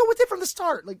not just go with it from the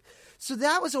start? Like, so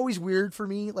that was always weird for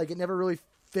me. Like, it never really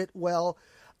fit well.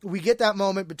 We get that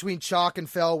moment between Chalk and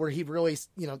Fel where he really,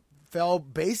 you know, Fel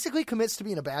basically commits to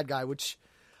being a bad guy, which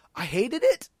I hated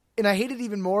it. And I hated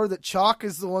even more that Chalk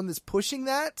is the one that's pushing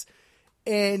that.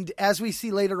 And as we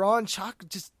see later on, Chalk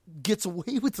just gets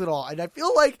away with it all. And I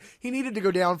feel like he needed to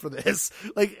go down for this.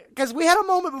 Like, because we had a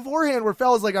moment beforehand where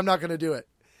Fel was like, I'm not going to do it.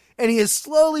 And he has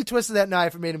slowly twisted that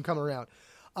knife and made him come around.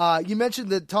 You mentioned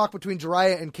the talk between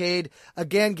Jiraiya and Cade.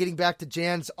 Again, getting back to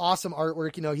Jan's awesome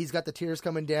artwork. You know, he's got the tears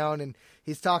coming down and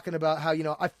he's talking about how, you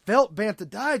know, I felt Bantha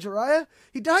die, Jiraiya.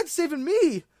 He died saving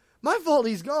me. My fault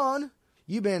he's gone.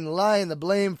 You've been lying the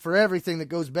blame for everything that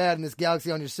goes bad in this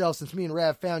galaxy on yourself since me and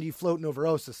Rav found you floating over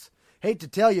Ossus. Hate to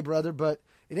tell you, brother, but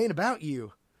it ain't about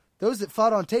you. Those that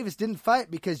fought on Tavis didn't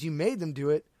fight because you made them do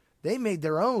it. They made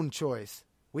their own choice.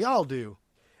 We all do.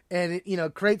 And, you know,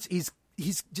 Krayt's, he's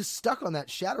just stuck on that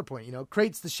Shatterpoint, you know.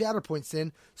 Krayt's the Shatterpoint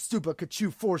sin. Stupa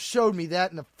Kachu Force showed me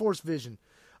that in a Force vision.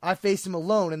 I faced him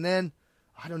alone, and then,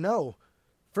 I don't know.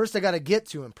 First, I got to get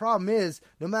to him. Problem is,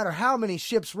 no matter how many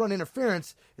ships run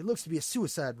interference, it looks to be a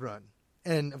suicide run.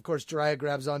 And, of course, Jiraiya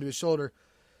grabs onto his shoulder.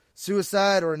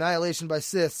 Suicide or annihilation by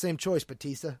Sith, same choice,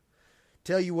 Batista.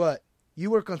 Tell you what,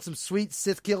 you work on some sweet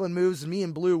Sith-killing moves, and me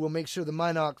and Blue will make sure the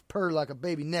Minox purr like a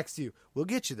baby next to you. We'll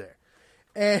get you there.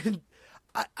 And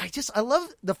I love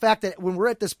the fact that when we're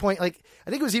at this point, like, I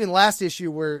think it was even last issue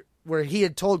where he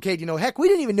had told Cade, you know, heck, we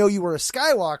didn't even know you were a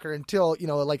Skywalker until, you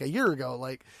know, like a year ago.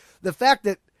 Like, the fact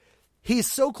that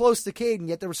he's so close to Cade, and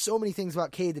yet there were so many things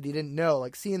about Cade that he didn't know,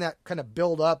 like seeing that kind of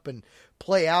build up and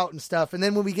play out and stuff. And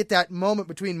then when we get that moment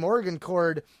between Morgan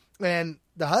Cord and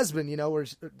the husband, you know,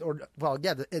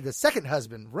 the second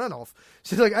husband, Ranulph,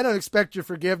 she's like, I don't expect your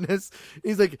forgiveness.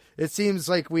 He's like, it seems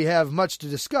like we have much to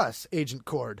discuss, Agent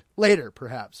Cord. Later,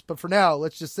 perhaps. But for now,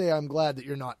 let's just say I'm glad that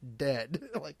you're not dead.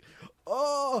 Like,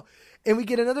 oh. And we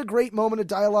get another great moment of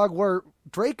dialogue where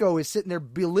Draco is sitting there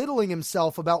belittling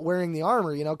himself about wearing the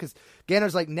armor, you know, because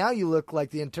Ganner's like, now you look like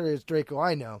the Interior's Draco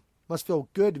I know. Must feel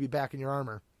good to be back in your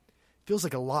armor. Feels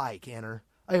like a lie, Ganner.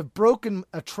 I have broken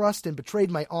a trust and betrayed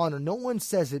my honor. No one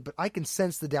says it, but I can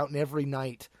sense the doubt in every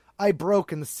night. I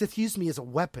broke, and the Sith used me as a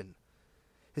weapon.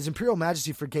 His Imperial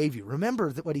Majesty forgave you.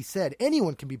 Remember that what he said.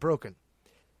 Anyone can be broken.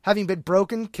 Having been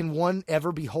broken, can one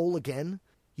ever be whole again?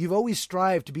 You've always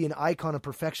strived to be an icon of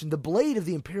perfection, the blade of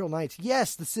the Imperial Knights.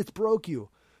 Yes, the Sith broke you,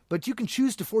 but you can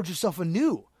choose to forge yourself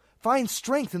anew. Find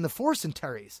strength in the Force,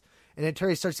 Antares. And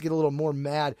Antares starts to get a little more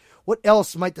mad. What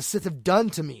else might the Sith have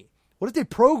done to me? What if they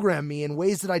program me in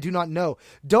ways that I do not know?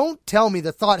 Don't tell me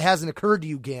the thought hasn't occurred to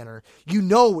you, Ganner. You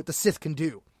know what the Sith can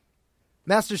do.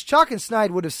 Masters Chalk and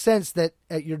Snide would have sensed that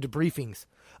at your debriefings.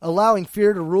 Allowing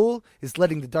fear to rule is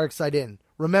letting the dark side in.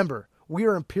 Remember, we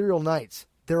are Imperial Knights.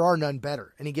 There are none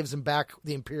better. And he gives him back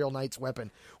the Imperial Knight's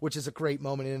weapon, which is a great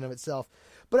moment in and of itself.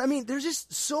 But I mean, there's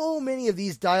just so many of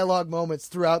these dialogue moments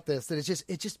throughout this that it's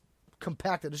just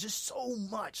compacted. There's just so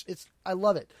much. I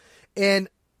love it. And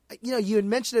you know, you had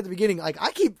mentioned at the beginning, like,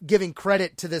 I keep giving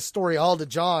credit to this story all to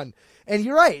John. And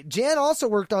you're right. Jan also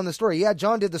worked on the story. Yeah,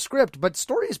 John did the script, but the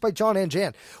story is by John and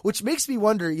Jan, which makes me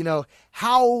wonder, you know,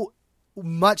 how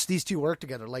much these two work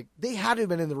together. Like, they had to have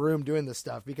been in the room doing this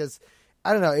stuff because,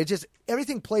 I don't know, it just,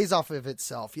 everything plays off of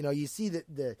itself. You know, you see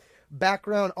the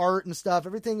background art and stuff.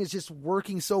 Everything is just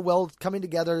working so well, coming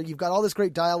together. You've got all this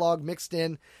great dialogue mixed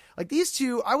in. Like, these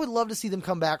two, I would love to see them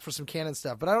come back for some canon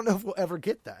stuff, but I don't know if we'll ever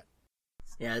get that.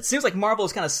 Yeah, it seems like Marvel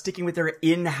is kind of sticking with their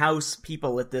in-house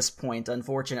people at this point,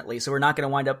 unfortunately, so we're not going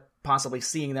to wind up possibly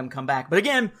seeing them come back. But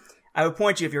again, I would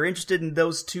point you, if you're interested in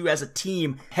those two as a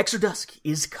team, Hexer Dusk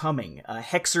is coming.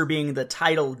 Hexer being the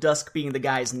title, Dusk being the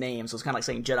guy's name, so it's kind of like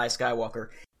saying Jedi Skywalker.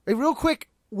 Hey, real quick,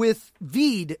 with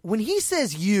Veed, when he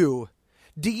says you,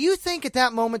 do you think at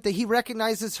that moment that he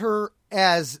recognizes her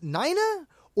as Nina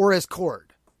or as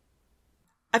Cord?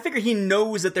 I figure he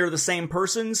knows that they're the same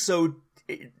person, so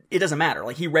it doesn't matter.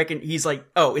 Like, he's like,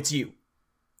 oh, it's you.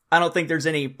 I don't think there's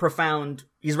any profound,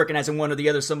 he's recognizing one or the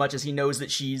other so much as he knows that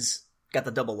she's got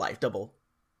the double life, double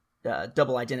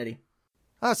identity.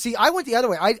 See, I went the other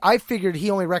way. I figured he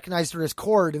only recognized her as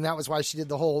Cord, and that was why she did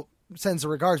the whole sends her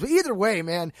regards. But either way,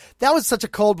 man, that was such a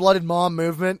cold-blooded mom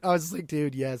movement. I was like,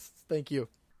 dude, yes, thank you.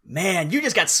 Man, you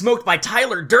just got smoked by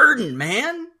Tyler Durden,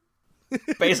 man.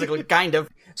 Basically, kind of.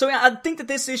 So yeah, I think that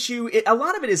this issue, a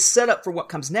lot of it is set up for what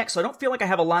comes next, so I don't feel like I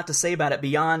have a lot to say about it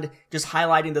beyond just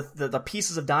highlighting the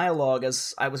pieces of dialogue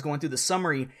as I was going through the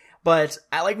summary. But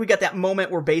I like we got that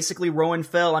moment where basically Rowan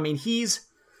Fell, I mean,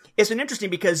 it's been interesting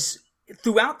because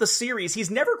throughout the series, he's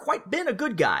never quite been a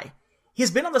good guy.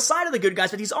 He's been on the side of the good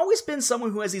guys, but he's always been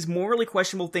someone who has these morally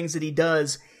questionable things that he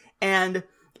does, and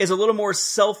is a little more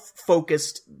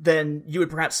self-focused than you would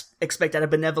perhaps expect out of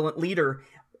a benevolent leader.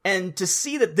 And to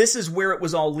see that this is where it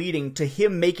was all leading to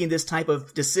him making this type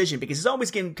of decision, because he's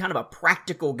always been kind of a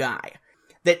practical guy.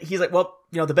 That he's like, well,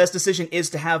 the best decision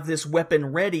is to have this weapon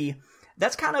ready.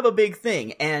 That's kind of a big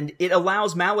thing, and it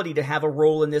allows Malady to have a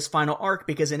role in this final arc,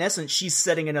 because in essence, she's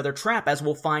setting another trap, as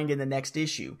we'll find in the next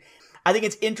issue. I think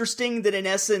it's interesting that in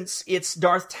essence, it's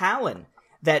Darth Talon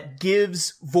that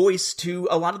gives voice to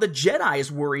a lot of the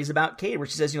Jedi's worries about Cade, where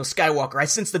she says, Skywalker, I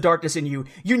sense the darkness in you.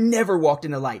 You never walked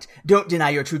in the light. Don't deny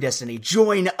your true destiny.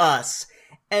 Join us.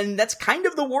 And that's kind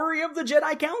of the worry of the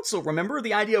Jedi Council. Remember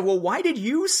the idea of, well, why did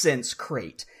you sense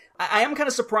Crate? I am kind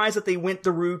of surprised that they went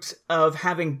the route of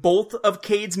having both of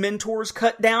Cade's mentors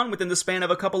cut down within the span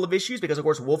of a couple of issues, because of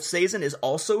course Wolf Sazin is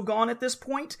also gone at this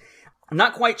point. I'm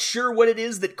not quite sure what it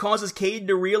is that causes Cade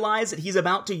to realize that he's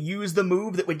about to use the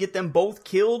move that would get them both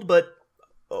killed, but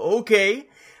okay.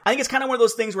 I think it's kind of one of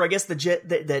those things where I guess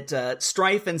that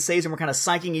Strife and Sazin were kind of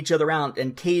psyching each other out,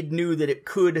 and Cade knew that it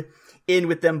could end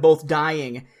with them both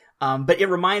dying. But it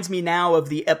reminds me now of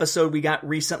the episode we got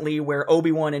recently where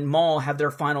Obi-Wan and Maul have their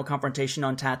final confrontation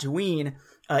on Tatooine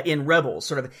in Rebels,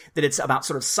 sort of that it's about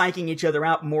sort of psyching each other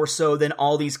out more so than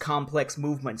all these complex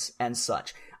movements and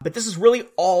such. But this is really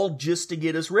all just to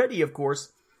get us ready, of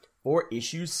course, for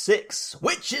issue 6,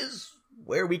 which is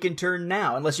where we can turn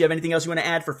now, unless you have anything else you want to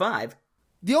add for 5.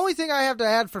 The only thing I have to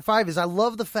add for 5 is I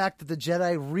love the fact that the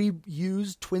Jedi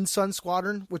reused Twin Sun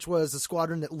Squadron, which was a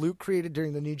squadron that Luke created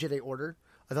during the New Jedi Order.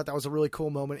 I thought that was a really cool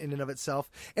moment in and of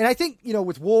itself. And I think,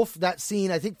 with Wolf, that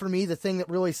scene, I think for me, the thing that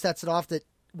really sets it off, that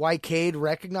why Cade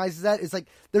recognizes that, is like,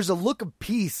 there's a look of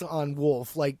peace on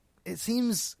Wolf. Like, it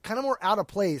seems kind of more out of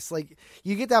place. Like,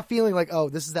 you get that feeling like, oh,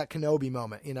 this is that Kenobi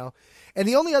moment, And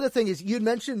the only other thing is, you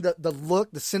mentioned the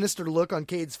look, the sinister look on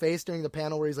Cade's face during the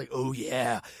panel where he's like, oh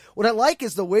yeah. What I like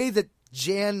is the way that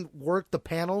Jan worked the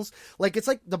panels. Like, it's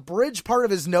like the bridge part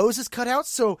of his nose is cut out,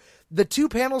 so the two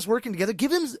panels working together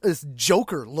give him this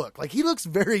Joker look. Like, he looks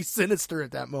very sinister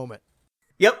at that moment.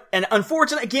 Yep, and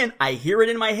unfortunately, again, I hear it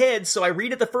in my head, so I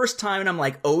read it the first time, and I'm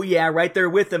like, oh yeah, right there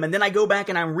with him, and then I go back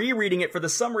and I'm rereading it for the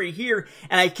summary here,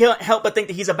 and I can't help but think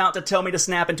that he's about to tell me to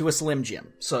snap into a Slim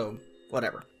Jim, so,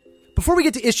 whatever. Before we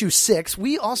get to issue 6,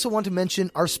 we also want to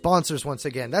mention our sponsors once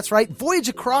again. That's right, voyage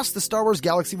across the Star Wars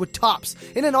galaxy with Topps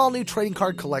in an all-new trading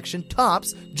card collection,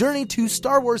 Topps Journey to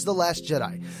Star Wars The Last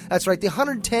Jedi. That's right, the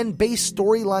 110 base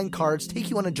storyline cards take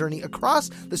you on a journey across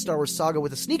the Star Wars saga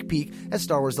with a sneak peek at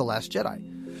Star Wars The Last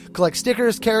Jedi. Collect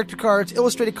stickers, character cards,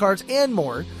 illustrated cards, and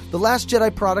more. The Last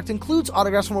Jedi product includes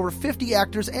autographs from over 50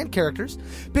 actors and characters.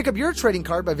 Pick up your trading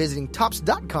card by visiting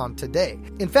Topps.com today.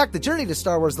 In fact, the Journey to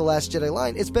Star Wars The Last Jedi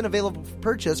line, it's been available for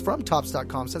purchase from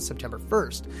Topps.com since September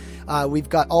 1st. We've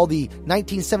got all the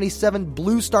 1977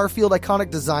 blue Starfield iconic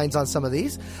designs on some of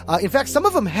these. In fact, some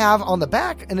of them have on the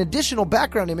back an additional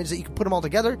background image that you can put them all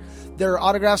together. There are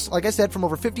autographs, like I said, from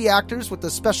over 50 actors with a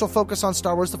special focus on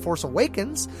Star Wars The Force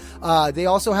Awakens. They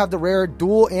also have the rare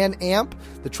dual and amp,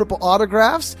 the triple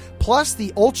autographs, plus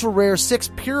the ultra rare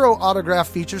 6 Puro autograph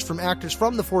features from actors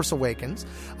from The Force Awakens.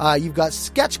 You've got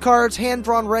sketch cards,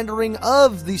 hand-drawn rendering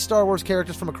of the Star Wars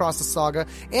characters from across the saga,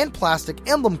 and plastic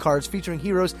emblem cards featuring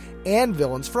heroes and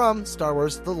villains from Star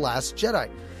Wars The Last Jedi.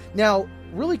 Now,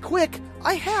 really quick,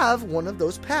 I have one of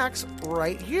those packs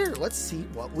right here. Let's see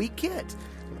what we get.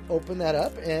 Open that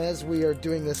up as we are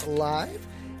doing this live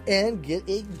and get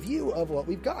a view of what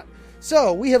we've got.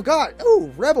 So, we have got,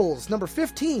 Rebels, number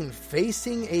 15,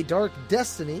 Facing a Dark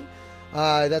Destiny.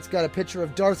 That's got a picture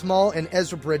of Darth Maul and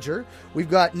Ezra Bridger. We've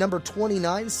got number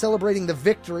 29, Celebrating the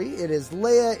Victory. It is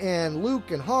Leia and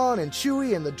Luke and Han and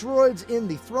Chewie and the droids in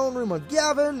the throne room of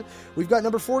Yavin. We've got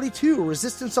number 42,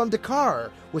 Resistance on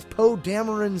Dakar, with Poe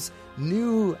Dameron's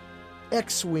new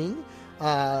X-Wing.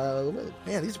 Man,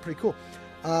 these are pretty cool.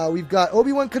 We've got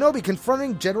Obi-Wan Kenobi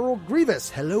confronting General Grievous.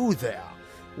 Hello there.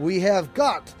 We have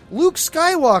got Luke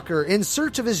Skywalker in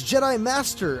search of his Jedi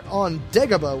Master on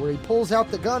Dagobah, where he pulls out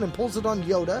the gun and pulls it on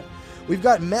Yoda. We've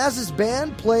got Maz's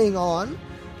band playing on.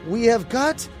 We have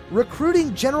got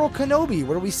Recruiting General Kenobi,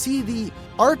 where we see the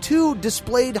R2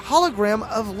 displayed hologram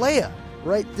of Leia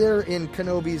right there in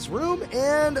Kenobi's room.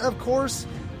 And, of course,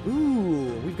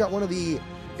 we've got one of the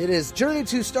It is Journey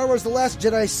to Star Wars The Last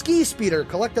Jedi Ski Speeder.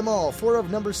 Collect them all. 4 of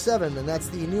number 7. And that's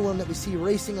the new one that we see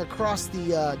racing across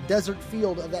the desert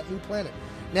field of that new planet.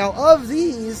 Now, of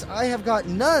these, I have got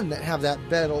none that have that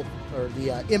battle, or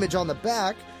the image on the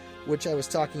back, which I was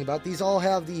talking about. These all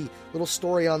have the little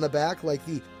story on the back, like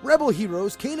the rebel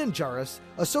heroes Kanan Jarrus,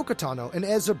 Ahsoka Tano, and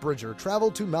Ezra Bridger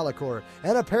traveled to Malachor,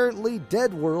 an apparently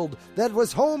dead world that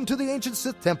was home to the ancient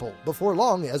Sith Temple. Before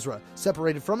long, Ezra,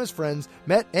 separated from his friends,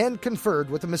 met and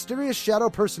conferred with a mysterious shadow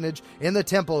personage in the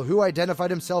temple who identified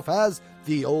himself as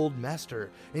the Old Master.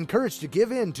 Encouraged to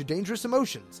give in to dangerous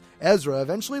emotions, Ezra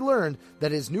eventually learned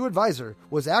that his new advisor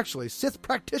was actually Sith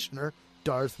practitioner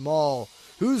Darth Maul,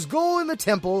 whose goal in the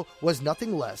temple was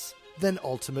nothing less than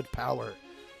ultimate power.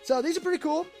 So these are pretty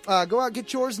cool. Go out and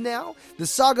get yours now. The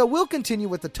saga will continue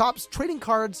with the Topps trading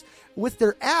cards with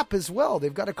their app as well.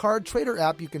 They've got a card trader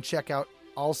app you can check out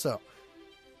also.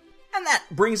 And that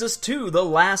brings us to the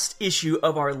last issue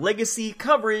of our Legacy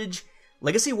coverage,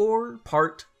 Legacy War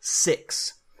Part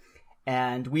 6.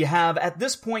 And we have, at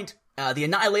this point, the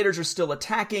Annihilators are still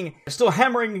attacking, they're still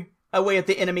hammering away at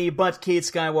the enemy, but Cade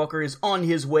Skywalker is on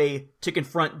his way to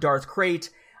confront Darth Krayt.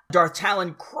 Darth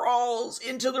Talon crawls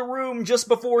into the room just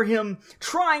before him,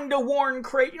 trying to warn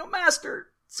Krayt, Master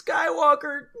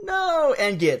Skywalker, no,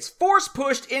 and gets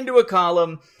force-pushed into a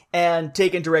column and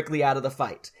taken directly out of the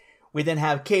fight. We then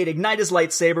have Cade ignite his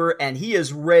lightsaber, and he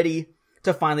is ready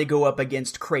to finally go up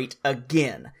against Krayt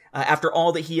again, after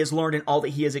all that he has learned and all that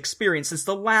he has experienced since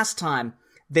the last time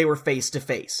they were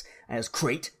face-to-face, as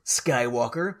Krayt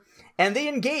Skywalker. And they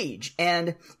engage,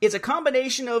 and it's a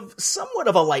combination of somewhat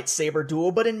of a lightsaber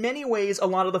duel, but in many ways, a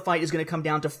lot of the fight is going to come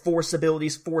down to force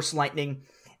abilities, force lightning,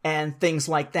 and things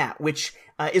like that, which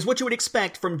is what you would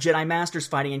expect from Jedi Masters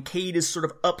fighting, and Cade has sort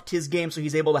of upped his game so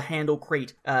he's able to handle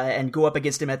Krayt and go up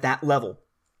against him at that level.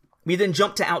 We then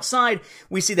jump to outside.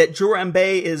 We see that Joram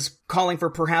Bey is calling for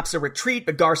perhaps a retreat,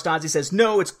 but Gar Stasi says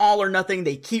no, it's all or nothing.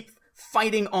 They keep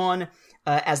fighting on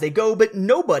as they go, but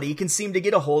nobody can seem to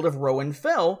get a hold of Rowan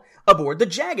Fel aboard the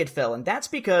Jagged Fel, and that's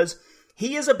because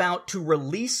he is about to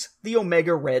release the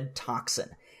Omega Red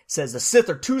toxin. Says the Sith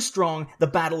are too strong, the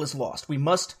battle is lost. We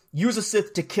must use a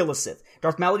Sith to kill a Sith.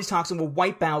 Darth Malady's toxin will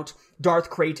wipe out Darth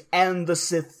Krayt and the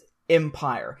Sith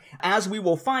Empire. As we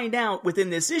will find out within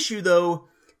this issue, though,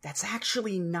 that's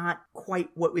actually not quite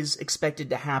what was expected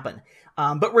to happen.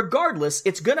 But regardless,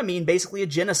 it's gonna mean basically a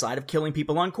genocide of killing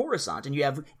people on Coruscant. And you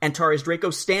have Antares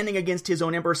Draco standing against his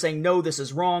own emperor saying, no, this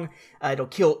is wrong. It'll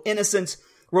kill innocents.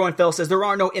 Rowan Fel says there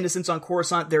are no innocents on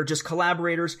Coruscant. They're just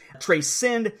collaborators. Trace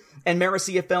Sind and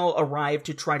Marisia Fel arrive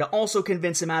to try to also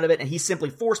convince him out of it. And he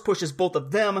simply force pushes both of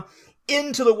them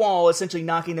into the wall, essentially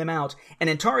knocking them out.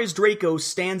 And Antares Draco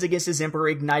stands against his emperor,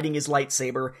 igniting his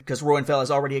lightsaber, because Rowan Fel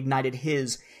has already ignited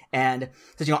his, and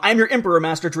says, I'm your emperor,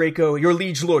 Master Draco, your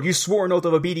liege lord, you swore an oath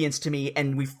of obedience to me.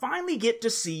 And we finally get to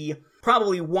see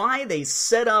probably why they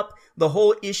set up the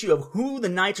whole issue of who the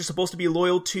knights are supposed to be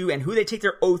loyal to and who they take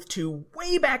their oath to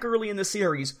way back early in the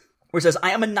series, where it says,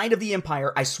 I am a knight of the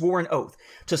Empire, I swore an oath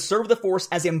to serve the Force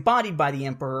as embodied by the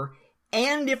Emperor,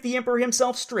 and if the Emperor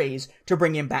himself strays, to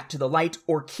bring him back to the light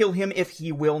or kill him if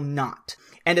he will not.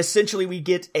 And essentially we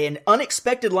get an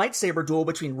unexpected lightsaber duel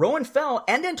between Rowan Fel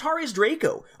and Antares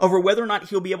Draco over whether or not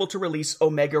he'll be able to release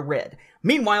Omega Red.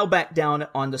 Meanwhile, back down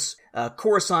on the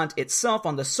Coruscant itself,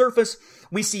 on the surface,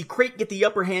 we see Krayt get the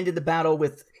upper hand in the battle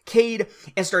with Cade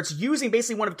and starts using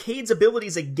basically one of Cade's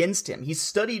abilities against him. He's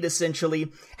studied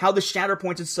essentially how the shatter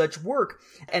points and such work,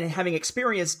 and having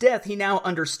experienced death, he now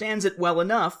understands it well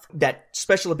enough, that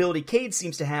special ability Cade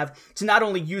seems to have, to not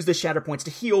only use the shatter points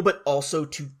to heal, but also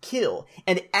to kill.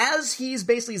 And as he's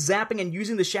basically zapping and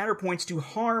using the shatter points to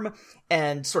harm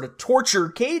and sort of torture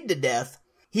Cade to death,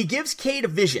 he gives Cade a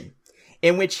vision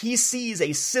in which he sees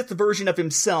a Sith version of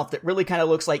himself that really kind of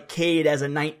looks like Cade as a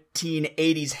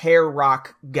 1980s hair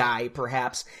rock guy,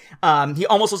 perhaps. He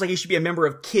almost looks like he should be a member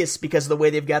of KISS because of the way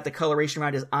they've got the coloration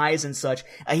around his eyes and such.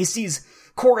 He sees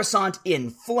Coruscant in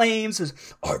flames, says,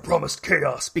 I promised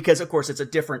chaos, because of course it's a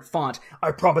different font. I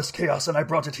promised chaos and I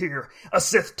brought it here. A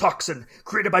Sith toxin,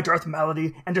 created by Darth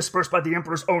Malady and dispersed by the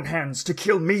Emperor's own hands to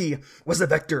kill me, was the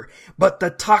vector. But the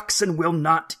toxin will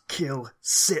not kill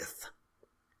Sith.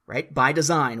 Right? By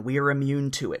design, we are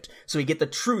immune to it. So we get the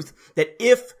truth that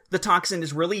if the toxin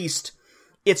is released,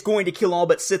 it's going to kill all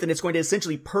but Sith, and it's going to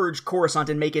essentially purge Coruscant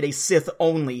and make it a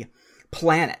Sith-only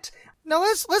planet. Now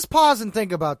let's pause and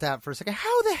think about that for a second.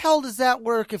 How the hell does that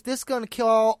work if this is going to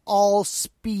kill all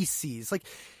species? Like,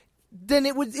 then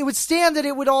it would stand that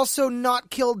it would also not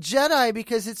kill Jedi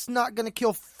because it's not going to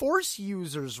kill Force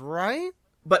users, right?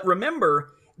 But remember,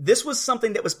 this was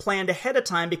something that was planned ahead of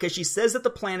time because she says that the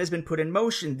plan has been put in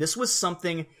motion. This was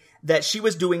something that she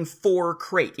was doing for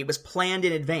Krayt. It was planned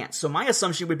in advance. So my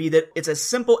assumption would be that it's as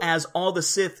simple as all the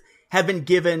Sith have been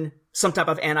given some type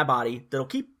of antibody that'll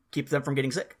keep them from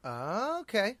getting sick.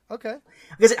 Okay.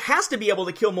 Because it has to be able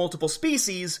to kill multiple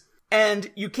species, and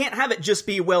you can't have it just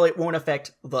be, well, it won't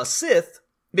affect the Sith,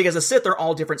 because the Sith are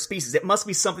all different species. It must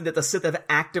be something that the Sith have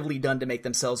actively done to make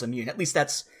themselves immune. At least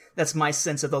that's my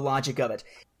sense of the logic of it.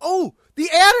 Oh, the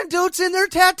antidote's in their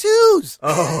tattoos!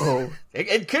 Oh,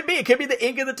 it could be. It could be the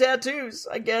ink of the tattoos,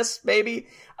 I guess, maybe.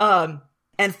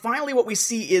 And finally what we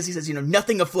see is, he says,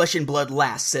 nothing of flesh and blood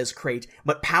lasts, says Krayt,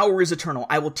 but power is eternal.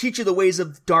 I will teach you the ways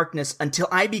of darkness until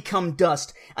I become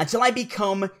dust, until I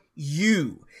become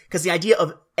you. Because the idea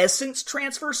of essence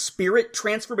transfer, spirit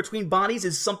transfer between bodies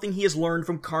is something he has learned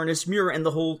from Karness Muir and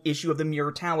the whole issue of the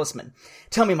Muir Talisman.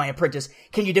 Tell me, my apprentice,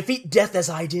 can you defeat death as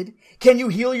I did? Can you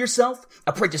heal yourself?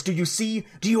 Apprentice, do you see?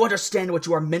 Do you understand what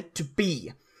you are meant to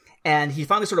be? And he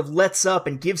finally sort of lets up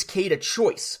and gives Cade a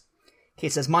choice.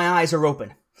 Cade says, my eyes are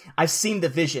open. I've seen the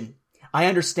vision. I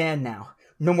understand now.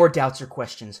 No more doubts or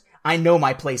questions. I know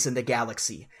my place in the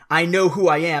galaxy. I know who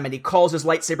I am, and he calls his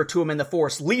lightsaber to him in the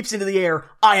Force, leaps into the air,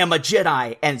 I am a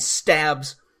Jedi, and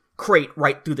stabs Krayt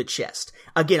right through the chest.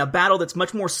 Again, a battle that's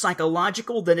much more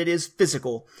psychological than it is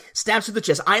physical. Stabs through the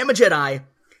chest, I am a Jedi,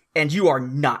 and you are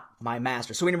not my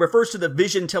master. So when he refers to the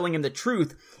vision telling him the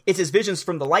truth, it's his visions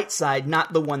from the light side,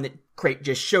 not the one that Krayt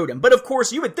just showed him. But of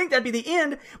course, you would think that'd be the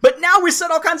end, but now we set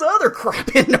all kinds of other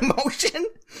crap into motion.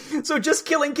 So just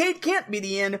killing Cade can't be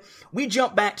the end. We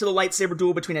jump back to the lightsaber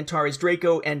duel between Antares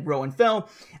Draco and Rowan Fel,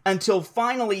 until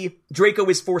finally Draco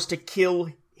is forced to kill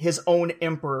his own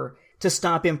Emperor to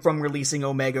stop him from releasing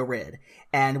Omega Red.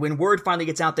 And when word finally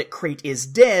gets out that Krayt is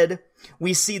dead,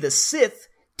 we see the Sith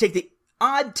take the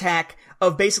odd tack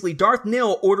of basically Darth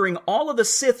Nil ordering all of the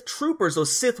Sith troopers,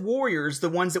 those Sith warriors, the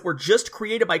ones that were just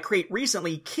created by Krayt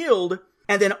recently, killed,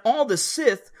 and then all the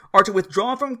Sith are to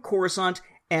withdraw from Coruscant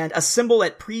and assemble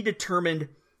at predetermined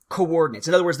coordinates.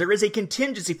 In other words, there is a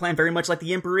contingency plan, very much like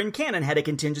the Emperor in canon had a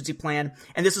contingency plan,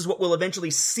 and this is what will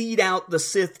eventually seed out the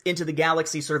Sith into the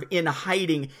galaxy, sort of in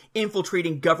hiding,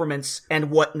 infiltrating governments and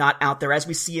whatnot out there, as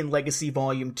we see in Legacy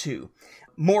Volume 2.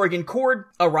 Morrigan Cord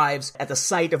arrives at the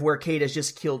site of where Cade has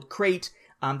just killed Krayt.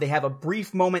 They have a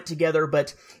brief moment together,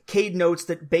 but Cade notes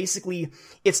that basically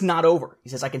it's not over. He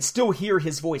says, I can still hear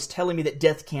his voice telling me that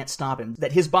death can't stop him,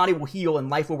 that his body will heal and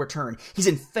life will return. He's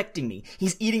infecting me.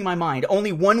 He's eating my mind.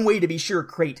 Only one way to be sure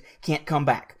Krayt can't come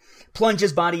back. Plunge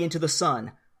his body into the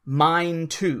sun. Mine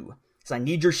too. He says, I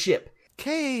need your ship.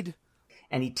 Cade.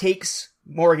 And he takes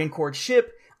Morrigan Cord's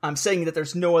ship. I'm saying that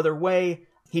there's no other way.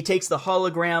 He takes the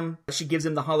hologram. She gives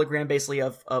him the hologram basically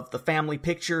of the family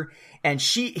picture. And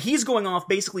he's going off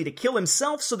basically to kill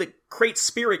himself so that Krayt's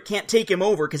spirit can't take him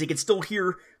over because he can still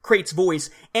hear Krayt's voice,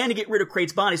 and to get rid of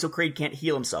Krayt's body so Krayt can't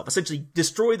heal himself. Essentially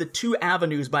destroy the two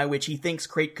avenues by which he thinks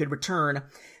Krayt could return.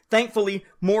 Thankfully,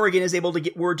 Morrigan is able to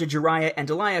get word to Jiraiya and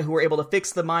Delia, who are able to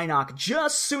fix the Mynock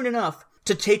just soon enough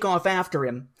to take off after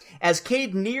him. As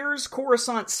Cade nears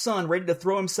Coruscant's sun, ready to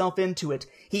throw himself into it,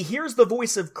 he hears the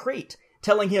voice of Krayt,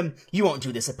 telling him, you won't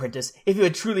do this, apprentice. If you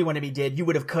had truly wanted me dead, you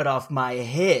would have cut off my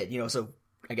head. So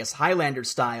I guess Highlander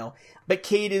style. But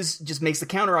Cade just makes the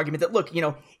counter argument that, look,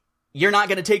 you're not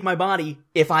going to take my body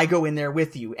if I go in there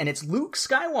with you. And it's Luke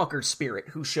Skywalker's spirit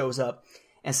who shows up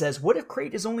and says, what if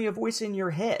Krayt is only a voice in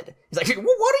your head? He's like,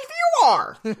 well, what if you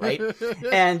are?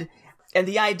 Right? and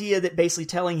the idea that basically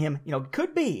telling him,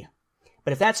 could be.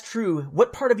 But if that's true,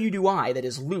 what part of you do I, that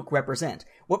is Luke, represent?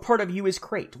 What part of you is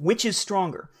Krayt? Which is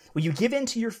stronger? Will you give in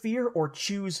to your fear or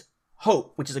choose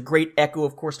hope? Which is a great echo,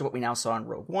 of course, to what we now saw in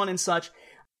Rogue One and such.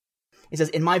 It says,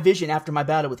 in my vision after my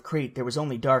battle with Krayt, there was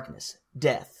only darkness,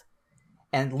 death.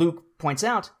 And Luke points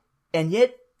out, and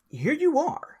yet, here you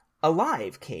are,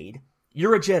 alive, Cade.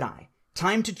 You're a Jedi.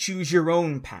 Time to choose your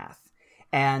own path.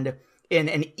 And in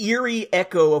an eerie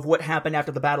echo of what happened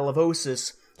after the Battle of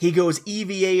Ossus, he goes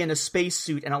EVA in a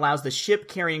spacesuit and allows the ship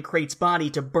carrying Krayt's body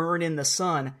to burn in the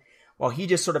sun, while he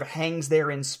just sort of hangs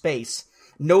there in space,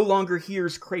 no longer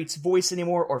hears Krayt's voice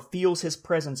anymore or feels his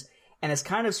presence, and has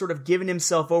kind of sort of given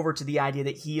himself over to the idea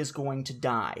that he is going to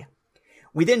die.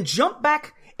 We then jump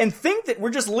back and think that we're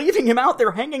just leaving him out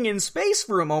there hanging in space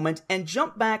for a moment, and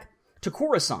jump back to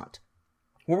Coruscant,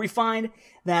 where we find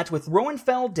that with Rowan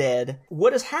Fel dead,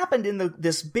 what has happened in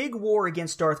this big war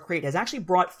against Darth Krayt has actually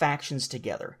brought factions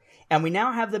together. And we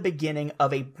now have the beginning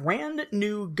of a brand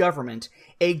new government,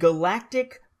 a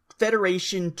galactic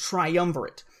Federation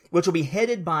triumvirate, which will be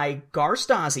headed by Gar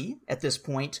Stasi, at this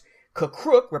point,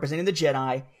 Kakruk, representing the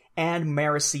Jedi, and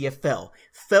Marisia Fel.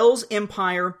 Fel's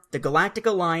empire, the Galactic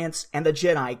Alliance, and the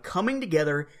Jedi coming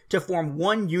together to form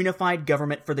one unified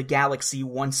government for the galaxy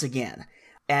once again.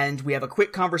 And we have a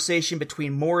quick conversation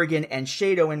between Morrigan and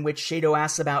Shadow in which Shadow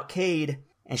asks about Cade,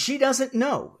 and she doesn't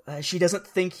know. She doesn't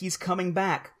think he's coming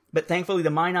back. But thankfully the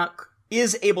Mynock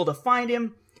is able to find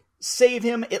him, save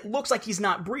him. It looks like he's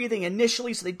not breathing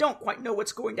initially, so they don't quite know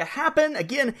what's going to happen.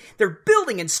 Again, they're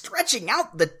building and stretching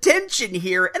out the tension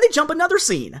here, and they jump another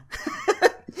scene.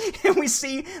 And we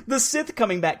see the Sith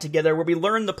coming back together, where we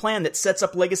learn the plan that sets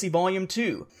up Legacy Volume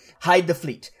 2. Hide the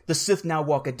fleet. The Sith now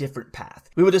walk a different path.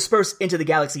 We will disperse into the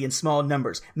galaxy in small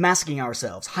numbers, masking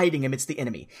ourselves, hiding amidst the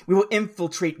enemy. We will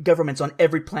infiltrate governments on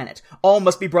every planet. All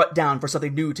must be brought down for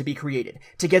something new to be created.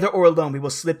 Together or alone, we will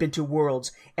slip into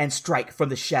worlds and strike from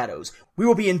the shadows. We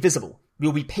will be invisible. We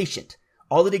will be patient.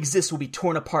 All that exists will be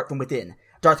torn apart from within.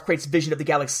 Darth Krayt's vision of the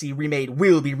galaxy remade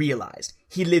will be realized.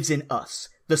 He lives in us.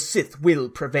 The Sith will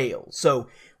prevail. So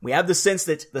we have the sense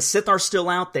that the Sith are still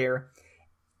out there,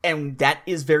 and that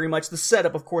is very much the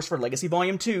setup, of course, for Legacy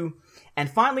Volume 2. And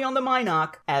finally on the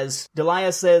Mynock, as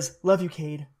Delia says, "Love you,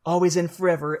 Cade, always and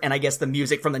forever," and I guess the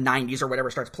music from the 90s or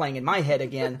whatever starts playing in my head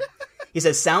again. He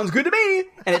says, "Sounds good to me,"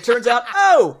 and it turns out,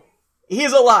 oh,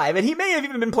 he's alive, and he may have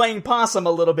even been playing possum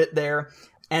a little bit there.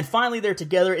 And finally they're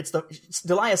together.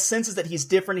 Delia senses that he's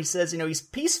different. He says, he's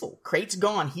peaceful. Krayt's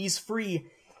gone. He's free.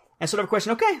 And sort of a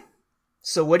question, okay,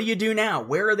 so what do you do now?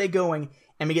 Where are they going?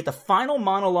 And we get the final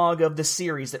monologue of the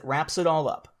series that wraps it all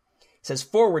up. It says,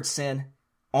 "Forward, Sin.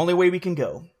 Only way we can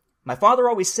go. My father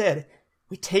always said,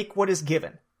 we take what is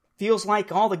given. Feels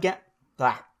like all the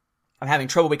I'm having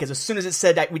trouble because as soon as it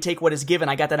said that we take what is given,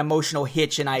 I got that emotional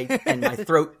hitch and my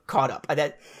throat caught up.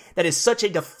 That is such a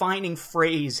defining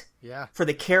phrase for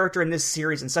the character in this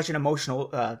series and such an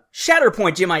emotional shatter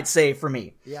point, you might say, for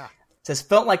me. Yeah. It says,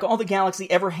 "Felt like all the galaxy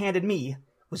ever handed me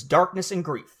was darkness and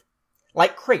grief.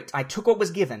 Like Krayt, I took what was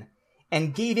given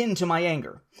and gave in to my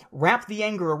anger. Wrapped the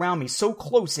anger around me so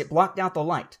close it blocked out the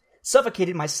light.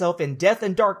 Suffocated myself in death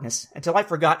and darkness until I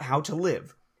forgot how to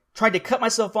live. Tried to cut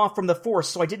myself off from the Force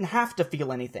so I didn't have to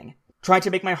feel anything. Tried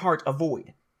to make my heart a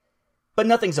void. But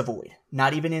nothing's a void,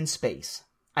 not even in space.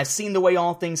 I've seen the way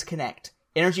all things connect.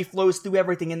 Energy flows through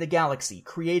everything in the galaxy,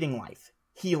 creating life,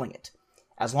 healing it.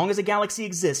 As long as a galaxy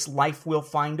exists, life will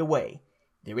find a way.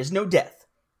 There is no death.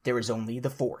 There is only the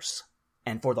Force."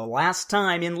 And for the last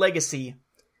time in Legacy,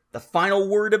 the final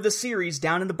word of the series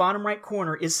down in the bottom right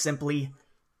corner is simply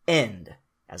end,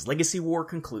 as Legacy War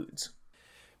concludes.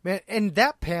 Man, and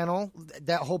that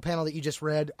whole panel that you just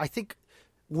read, I think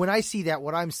when I see that,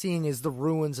 what I'm seeing is the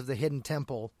ruins of the Hidden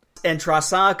Temple. And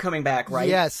Trassa coming back, right?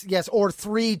 Yes, or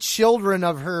 3 children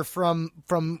of her from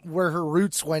where her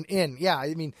roots went in. Yeah,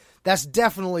 I mean, that's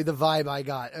definitely the vibe I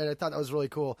got. And I thought that was really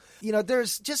cool.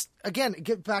 There's just, again,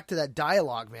 get back to that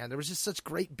dialogue, man. There was just such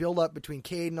great build-up between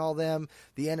Cade and all them,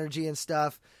 the energy and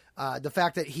stuff. The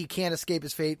fact that he can't escape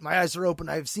his fate. My eyes are open.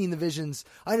 I've seen the visions.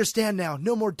 I understand now.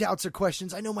 No more doubts or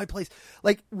questions. I know my place.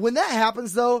 Like, when that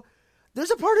happens, though,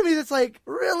 there's a part of me that's like,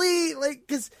 really? Like,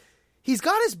 because he's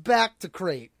got his back to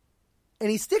Krayt. And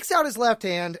he sticks out his left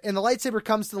hand, and the lightsaber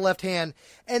comes to the left hand,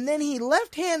 and then he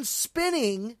left hand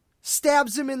spinning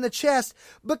stabs him in the chest,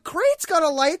 but Krayt's got a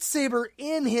lightsaber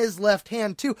in his left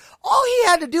hand too. All he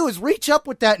had to do is reach up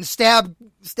with that and stab him.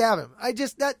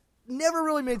 That never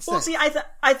really made sense. Well, see,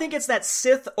 I think it's that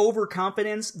Sith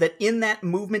overconfidence that in that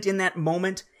movement, in that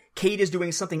moment, Cade is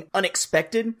doing something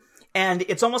unexpected, and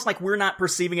it's almost like we're not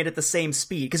perceiving it at the same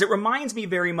speed, because it reminds me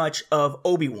very much of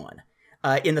Obi-Wan.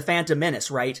 In The Phantom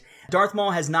Menace, right? Darth Maul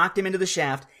has knocked him into the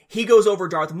shaft. He goes over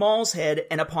Darth Maul's head,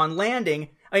 and upon landing,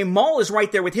 Maul is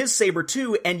right there with his saber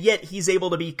too, and yet he's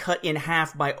able to be cut in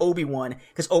half by Obi-Wan,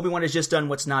 because Obi-Wan has just done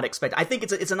what's not expected. I think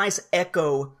it's a nice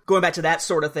echo going back to that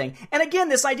sort of thing. And again,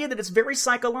 this idea that it's very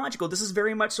psychological. This is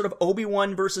very much sort of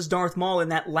Obi-Wan versus Darth Maul in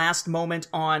that last moment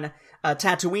on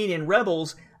Tatooine in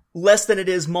Rebels, less than it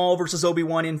is Maul versus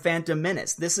Obi-Wan in Phantom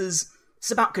Menace. It's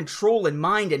about control and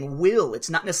mind and will. It's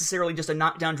not necessarily just a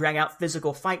knockdown, drag-out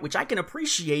physical fight, which I can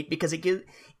appreciate because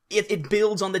it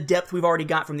builds on the depth we've already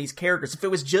got from these characters. If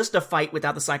it was just a fight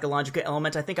without the psychological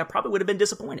element, I think I probably would have been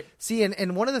disappointed. See,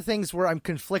 and one of the things where I'm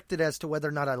conflicted as to whether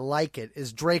or not I like it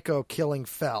is Draco killing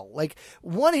Fel. Like,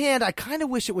 one hand, I kind of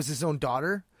wish it was his own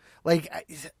daughter.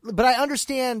 But I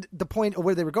understand the point of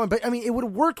where they were going. But, I mean, it would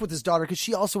have worked with his daughter because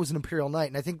she also was an Imperial Knight.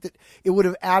 And I think that it would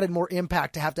have added more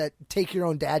impact to have to take your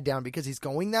own dad down because he's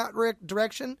going that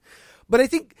direction. But I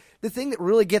think the thing that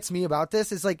really gets me about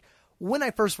this is, like, when I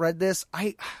first read this,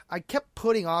 I kept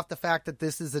putting off the fact that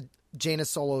this is a Jaina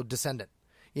Solo descendant.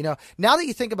 Now that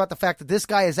you think about the fact that this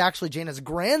guy is actually Jaina's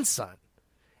grandson,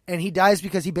 and he dies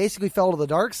because he basically fell to the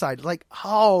dark side. Like,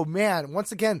 oh man,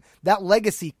 once again, that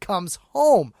legacy comes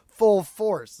home full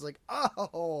force. It's like,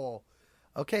 oh,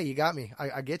 okay, you got me.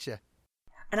 I get you.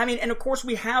 And I mean, and of course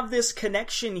we have this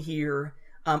connection here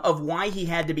of why he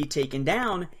had to be taken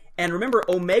down. And remember,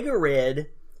 Omega Red,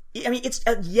 I mean, it's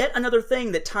yet another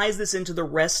thing that ties this into the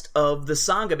rest of the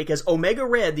saga, because Omega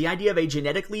Red, the idea of a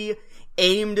genetically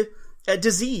aimed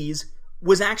disease,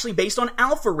 was actually based on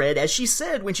Alpha Red, as she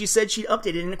said when she said she'd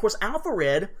updated. And of course, Alpha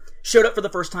Red showed up for the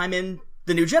first time in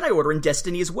the New Jedi Order in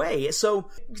Destiny's Way. So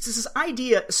it's this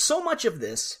idea, so much of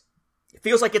this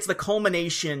feels like it's the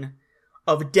culmination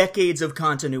of decades of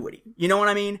continuity. You know what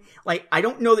I mean? Like, I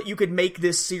don't know that you could make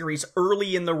this series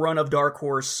early in the run of Dark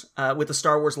Horse with the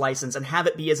Star Wars license and have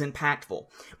it be as impactful.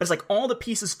 But it's like all the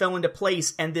pieces fell into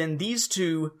place, and then these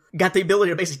two got the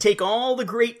ability to basically take all the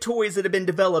great toys that have been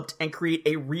developed and create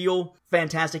a real,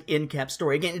 fantastic in-cap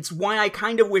story. Again, it's why I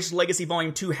kind of wish Legacy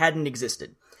Volume 2 hadn't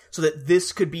existed, so that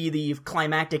this could be the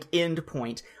climactic end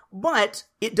point. But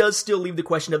it does still leave the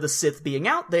question of the Sith being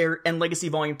out there, and Legacy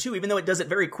Volume 2, even though it does it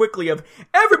very quickly of,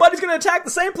 everybody's gonna attack the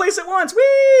same place at once! Whee!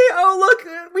 Oh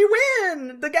look, we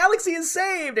win! The galaxy is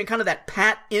saved! And kind of that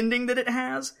pat ending that it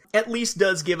has, at least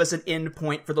does give us an end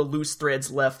point for the loose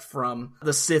threads left from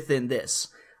the Sith in this.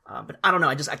 But I don't know,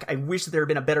 I wish that there had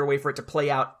been a better way for it to play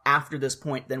out after this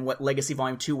point than what Legacy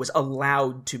Volume 2 was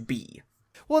allowed to be.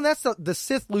 Well, and that's the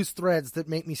Sith loose threads that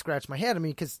make me scratch my head. I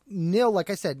mean, because Nil, like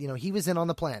I said, he was in on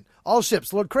the plan. All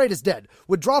ships, Lord Krayt is dead,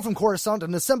 withdraw from Coruscant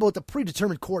and assemble at the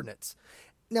predetermined coordinates.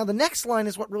 Now, the next line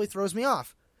is what really throws me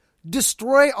off.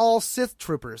 Destroy all Sith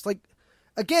troopers. Like,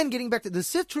 again, getting back to the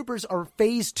Sith troopers are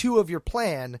phase 2 of your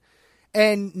plan.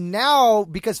 And now,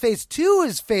 because phase 2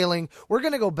 is failing, we're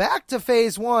going to go back to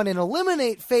phase 1 and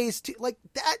eliminate phase 2. Like,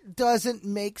 that doesn't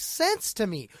make sense to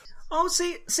me. Oh,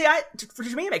 see, for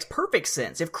me it makes perfect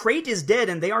sense. If Krayt is dead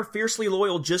and they are fiercely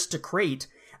loyal just to Krayt,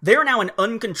 they're now an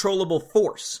uncontrollable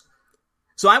force.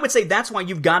 So I would say that's why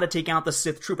you've got to take out the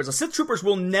Sith troopers. The Sith troopers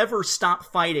will never stop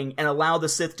fighting and allow the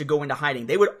Sith to go into hiding.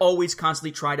 They would always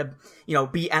constantly try to,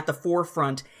 be at the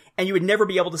forefront, and you would never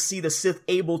be able to see the Sith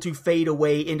able to fade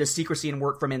away into secrecy and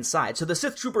work from inside. So the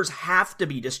Sith troopers have to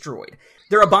be destroyed.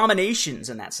 They're abominations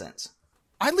in that sense.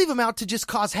 I'd leave them out to just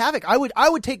cause havoc. I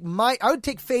would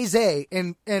take phase A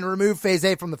and remove phase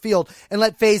A from the field and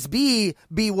let phase B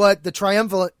be what the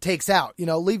Triumvirate takes out.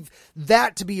 Leave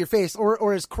that to be your face.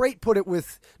 Or as Krayt put it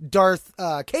with Darth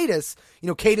Caedus,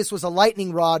 Caedus was a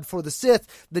lightning rod for the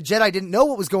Sith. The Jedi didn't know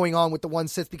what was going on with the one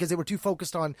Sith because they were too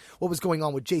focused on what was going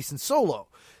on with Jacen Solo.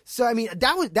 So, I mean,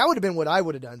 that would have been what I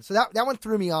would have done. So that one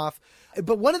threw me off.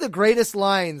 But one of the greatest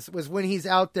lines was when he's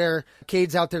out there,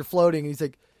 Cade's out there floating, and he's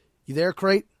like, "You there,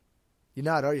 Krayt? You're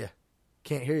not, are you?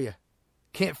 Can't hear you.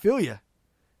 Can't feel you.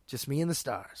 Just me and the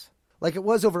stars." Like it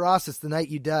was over Ossus the night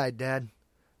you died, Dad.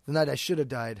 The night I should have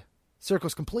died.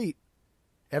 Circle's complete.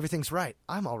 Everything's right.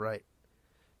 I'm all right.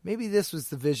 Maybe this was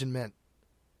the vision meant.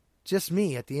 Just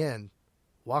me at the end,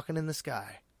 walking in the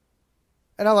sky.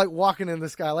 And I like walking in the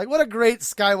sky. Like, what a great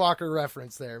Skywalker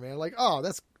reference there, man. Like, oh,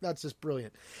 that's just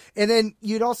brilliant. And then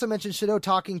you'd also mentioned Shadow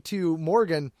talking to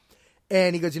Morgan,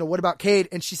 and he goes, what about Cade?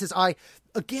 And she says,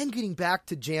 again, getting back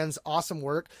to Jan's awesome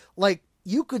work, like,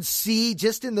 you could see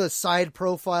just in the side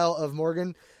profile of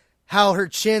Morgan how her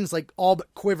chin's like all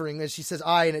but quivering as she says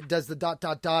and it does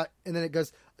the ... and then it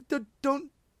goes, don't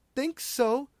think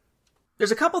so.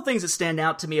 There's a couple things that stand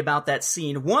out to me about that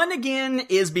scene. One, again,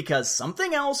 is because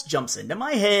something else jumps into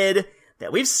my head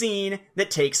that we've seen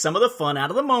that takes some of the fun out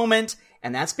of the moment,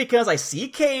 and that's because I see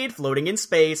Cade floating in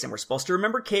space, and we're supposed to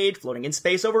remember Cade floating in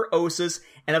space over Ossus,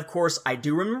 and of course, I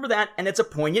do remember that, and it's a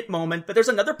poignant moment, but there's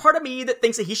another part of me that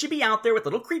thinks that he should be out there with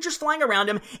little creatures flying around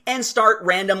him and start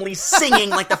randomly singing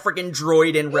like the freaking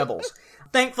droid in Rebels.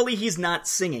 Thankfully, he's not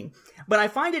singing. But I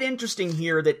find it interesting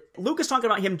here that Luke is talking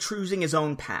about him choosing his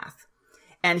own path.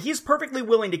 And he's perfectly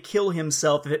willing to kill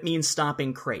himself if it means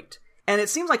stopping Krayt. And it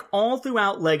seems like all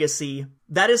throughout Legacy,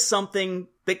 that is something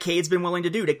that Cade's been willing to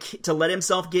do, to let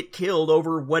himself get killed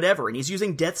over whatever, and he's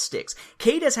using death sticks.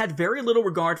 Cade has had very little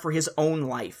regard for his own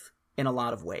life in a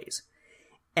lot of ways.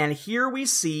 And here we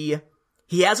see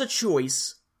he has a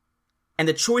choice, and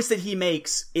the choice that he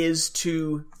makes is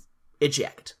to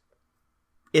eject.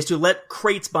 Is to let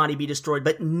Krayt's body be destroyed,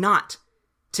 but not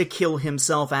to kill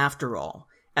himself after all,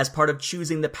 as part of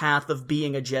choosing the path of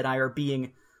being a Jedi or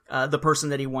being the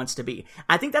person that he wants to be.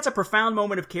 I think that's a profound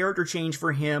moment of character change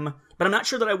for him, but I'm not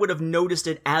sure that I would have noticed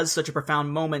it as such a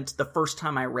profound moment the first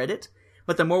time I read it.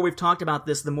 But the more we've talked about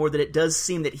this, the more that it does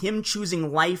seem that him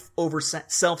choosing life over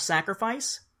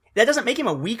self-sacrifice, that doesn't make him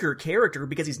a weaker character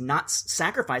because he's not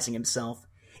sacrificing himself.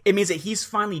 It means that he's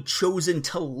finally chosen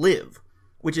to live,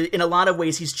 which is, in a lot of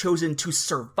ways, he's chosen to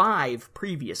survive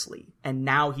previously, and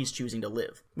now he's choosing to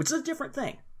live, which is a different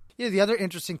thing. Yeah, the other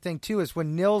interesting thing, too, is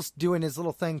when Nil's doing his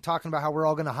little thing, talking about how we're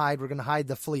all going to hide, we're going to hide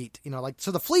the fleet.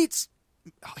 So the fleet's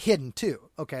hidden, too,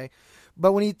 okay?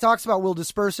 But when he talks about we'll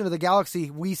disperse into the galaxy,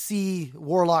 we see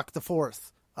Warlock the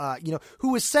Fourth,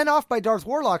 who was sent off by Darth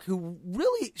Warlock, who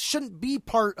really shouldn't be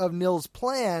part of Nil's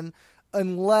plan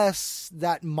unless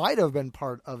that might have been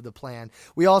part of the plan.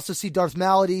 We also see Darth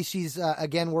Malady. She's,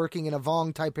 again, working in a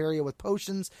Vong-type area with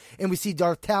potions. And we see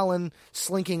Darth Talon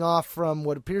slinking off from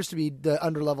what appears to be the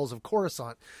underlevels of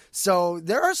Coruscant. So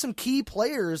there are some key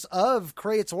players of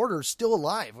Krayt's Order still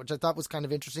alive, which I thought was kind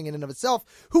of interesting in and of itself,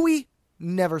 who we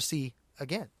never see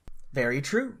again. Very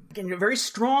true. Again, a very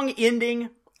strong ending,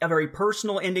 a very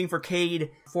personal ending for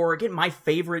Cade, for, again, my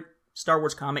favorite Star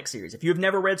Wars comic series. If you've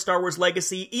never read Star Wars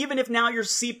Legacy, even if now you're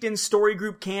seeped in story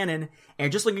group canon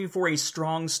and just looking for a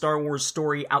strong Star Wars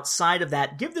story outside of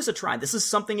that, give this a try. This is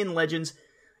something in Legends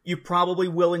you probably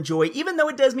will enjoy, even though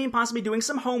it does mean possibly doing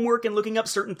some homework and looking up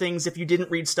certain things if you didn't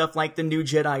read stuff like the New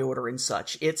Jedi Order and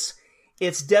such. It's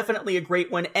definitely a great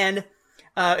one, and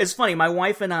it's funny, my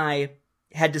wife and I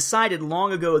had decided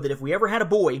long ago that if we ever had a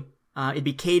boy, it'd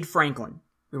be Cade Franklin.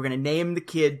 We were going to name the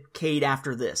kid Cade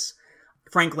after this.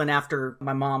 Franklin after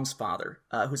my mom's father,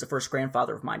 who's the first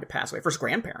grandfather of mine to pass away, first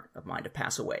grandparent of mine to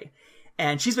pass away.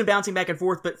 And she's been bouncing back and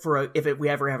forth, but if we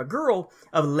ever have a girl,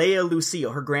 of Leia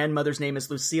Lucille. Her grandmother's name is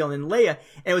Lucille, and Leia.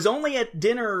 And it was only at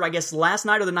dinner, I guess, last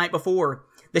night or the night before,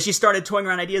 that she started toying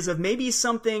around ideas of maybe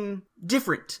something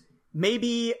different.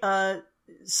 Maybe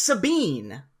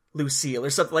Sabine Lucille or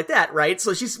something like that, right?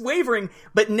 So she's wavering,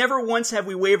 but never once have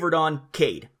we wavered on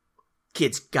Cade.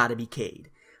 Kid's gotta be Cade.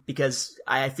 Because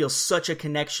I feel such a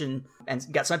connection and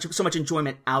got so much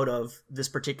enjoyment out of this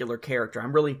particular character.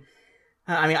 I'm really,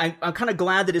 I'm kind of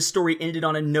glad that his story ended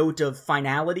on a note of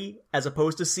finality as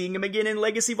opposed to seeing him again in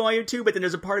Legacy Volume 2. But then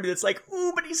there's a part of me that's like,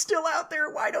 ooh, but he's still out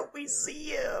there. Why don't we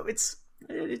see him?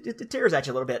 It tears at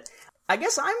you a little bit. I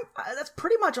guess that's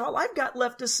pretty much all I've got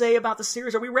left to say about the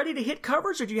series. Are we ready to hit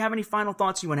covers, or do you have any final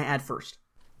thoughts you want to add first?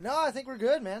 No, I think we're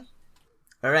good, man.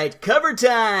 All right, cover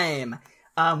time.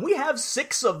 We have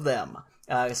 6 of them.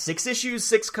 6 issues,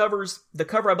 6 covers. The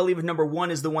cover, I believe, of number 1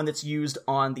 is the one that's used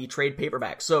on the trade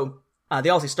paperback. So, they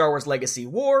all say Star Wars Legacy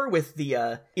War with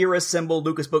the Era symbol,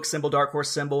 Lucas Book symbol, Dark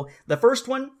Horse symbol. The first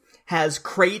one has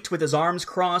Krayt with his arms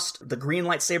crossed, the green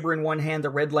lightsaber in one hand, the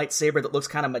red lightsaber that looks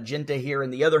kind of magenta here in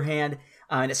the other hand,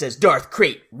 and it says Darth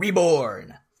Krayt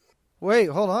Reborn. Wait,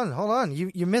 hold on.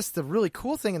 You missed the really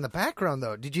cool thing in the background,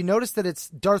 though. Did you notice that it's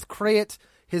Darth Krayt,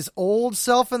 his old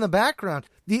self in the background?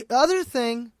 The other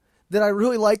thing that I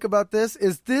really like about this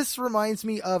is this reminds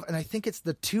me of, and I think it's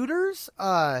The Tudors.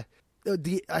 I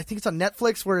think it's on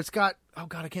Netflix where it's got, oh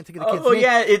God, I can't think of the kid's name. Oh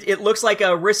yeah, it looks like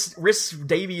a Rhys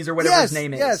Davies or whatever his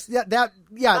name is. Yes,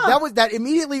 that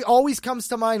immediately always comes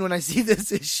to mind when I see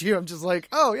this issue. I'm just like,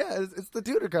 oh yeah, it's the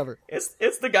Tudor cover.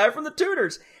 It's the guy from the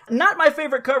Tudors. Not my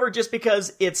favorite cover just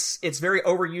because it's very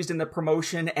overused in the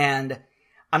promotion, and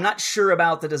I'm not sure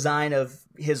about the design of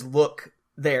his look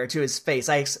there to his face.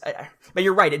 But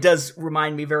you're right, it does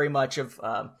remind me very much of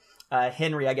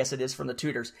Henry, I guess it is, from the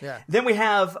Tudors. Yeah. Then we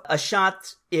have a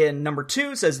shot in number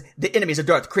 2, says, the enemies of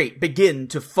Darth Krayt begin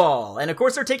to fall. And of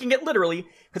course they're taking it literally,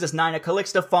 because it's Nina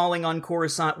Calixta falling on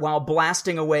Coruscant while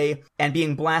blasting away and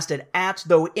being blasted at.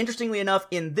 Though, interestingly enough,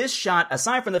 in this shot,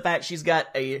 aside from the fact she's got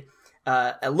a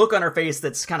look on her face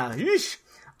that's kind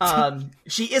of,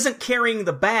 she isn't carrying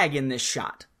the bag in this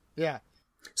shot. Yeah.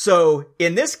 So,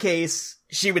 in this case,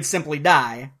 she would simply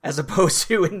die, as opposed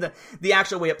to in the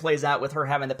actual way it plays out with her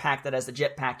having the pack that has the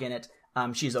jetpack in it.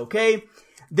 She's okay.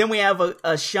 Then we have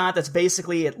a shot that's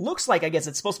basically, it looks like, I guess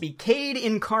it's supposed to be Cade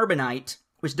in Carbonite,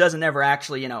 which doesn't ever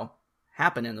actually,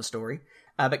 happen in the story.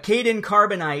 But Cade in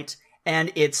Carbonite,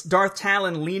 and it's Darth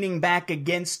Talon leaning back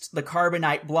against the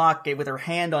Carbonite block with her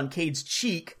hand on Cade's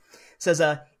cheek. Says,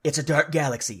 it's a dark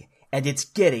galaxy, and it's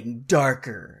getting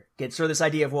darker. It's sort of this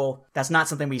idea of, well, that's not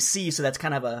something we see, so that's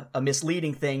kind of a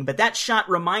misleading thing. But that shot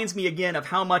reminds me again of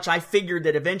how much I figured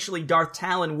that eventually Darth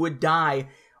Talon would die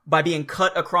by being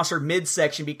cut across her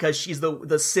midsection because she's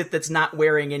the Sith that's not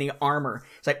wearing any armor.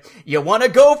 It's like, you want to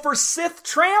go for Sith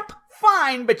tramp?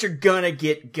 Fine, but you're gonna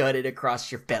get gutted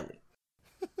across your belly.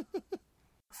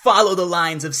 Follow the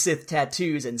lines of Sith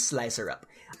tattoos and slice her up.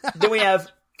 Then we have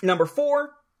number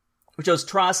 4, which shows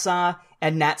Trasa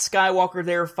and Nat Skywalker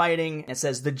there fighting. It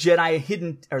says the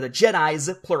Jedi's,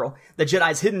 plural, the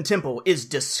Jedi's hidden temple is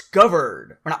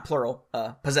discovered. Or not plural,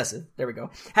 possessive. There we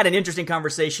go. Had an interesting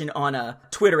conversation on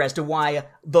Twitter as to why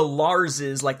the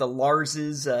Larses,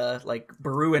 like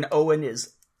Beru and Owen,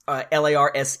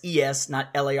 Larses,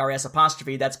 not Lars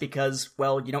apostrophe. That's because,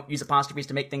 well, you don't use apostrophes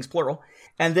to make things plural.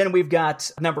 And then we've got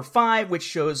number 5, which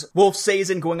shows Wolf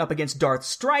Sazin going up against Darth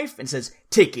Strife and says,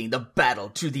 taking the battle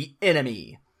to the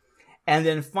enemy. And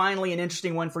then finally, an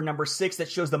interesting one for number 6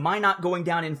 that shows the Minot going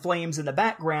down in flames in the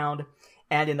background.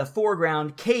 And in the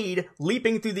foreground, Cade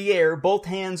leaping through the air, both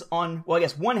hands on, well, I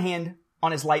guess one hand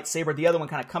on his lightsaber, the other one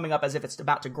kind of coming up as if it's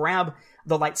about to grab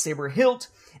the lightsaber hilt.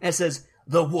 And it says,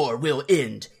 the war will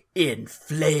end in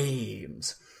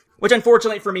flames. Which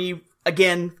unfortunately for me,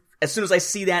 again, as soon as I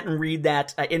see that and read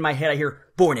that, in my head I hear,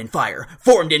 born in fire,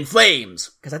 formed in flames.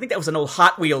 Because I think that was an old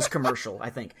Hot Wheels commercial, I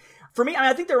think. For me,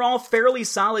 I think they're all fairly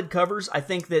solid covers. I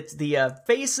think that the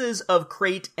faces of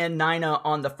Crate and Nina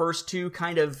on the first 2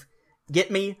 kind of get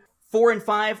me. 4 and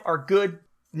 5 are good.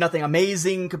 Nothing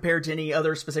amazing compared to any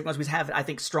other specific ones. We have, I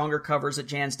think, stronger covers that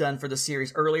Jan's done for the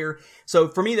series earlier. So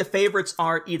for me, the favorites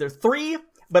are either 3,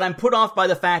 but I'm put off by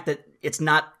the fact that it's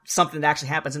not something that actually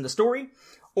happens in the story,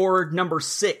 or number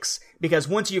 6, because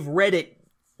once you've read it,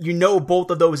 you know both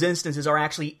of those instances are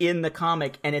actually in the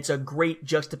comic, and it's a great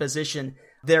juxtaposition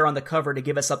there on the cover to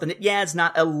give us something that, yeah, it's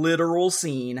not a literal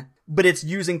scene, but it's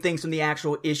using things from the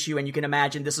actual issue, and you can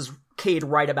imagine this is Cade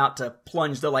right about to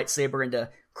plunge the lightsaber into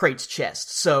Crate's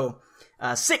chest. So,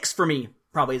 6 for me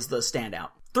probably is the standout.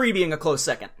 3 being a close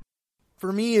second.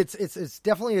 For me, it's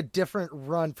definitely a different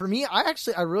run. For me, I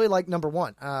really like number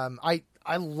 1.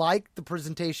 I like the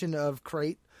presentation of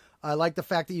Crate. I like the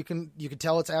fact that you can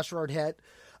tell it's Asherard Het.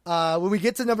 When we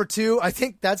get to number 2, I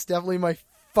think that's definitely my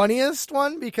funniest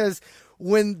one, because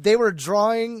when they were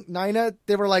drawing Nina,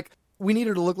 they were like, we need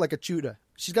her to look like a Chuda.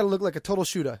 She's got to look like a total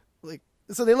Chuda. Like,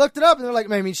 so they looked it up and they're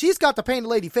like, I mean, she's got the painted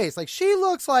lady face. Like, she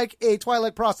looks like a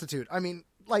Twilight prostitute. I mean,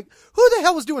 like, who the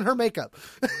hell was doing her makeup?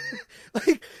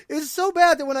 Like, it's so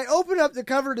bad that when I open up the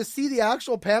cover to see the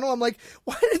actual panel, I'm like,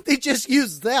 why didn't they just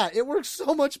use that? It works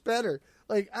so much better.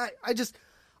 Like, I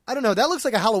don't know. That looks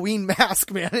like a Halloween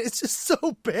mask, man. It's just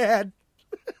so bad.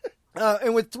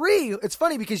 And with 3, it's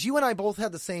funny because you and I both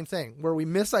had the same thing where we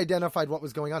misidentified what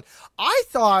was going on. I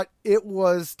thought it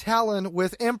was Talon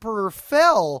with Emperor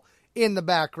Fel in the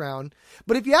background,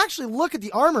 but if you actually look at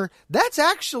the armor, that's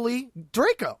actually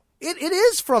Draco. It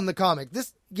is from the comic.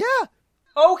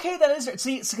 Okay, that is...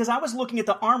 See, because I was looking at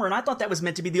the armor, and I thought that was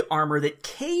meant to be the armor that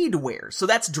Cade wears. So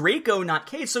that's Draco, not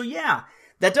Cade. So yeah,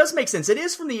 that does make sense. It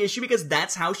is from the issue because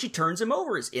that's how she turns him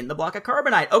over, is in the block of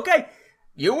carbonite. Okay,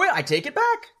 you win. I take it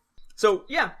back. So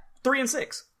yeah, 3 and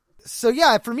 6. So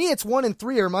yeah, for me, it's 1 and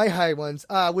 3 are my high ones.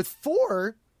 With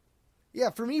 4,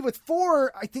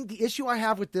 I think the issue I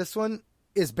have with this one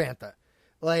is Bantha.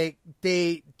 Like,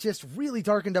 they just really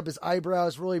darkened up his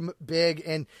eyebrows, really big,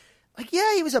 and like,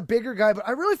 yeah, he was a bigger guy, but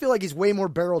I really feel like he's way more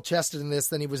barrel-chested in this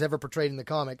than he was ever portrayed in the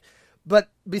comic.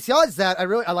 But besides that, I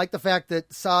like the fact that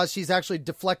Saz, she's actually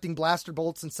deflecting blaster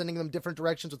bolts and sending them different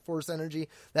directions with force energy.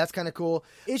 That's kind of cool.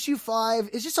 Issue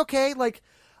 5 is just okay. Like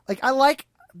I like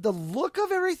the look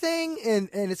of everything, and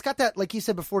it's got that, like you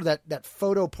said before, that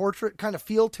photo portrait kind of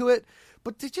feel to it,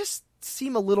 but they just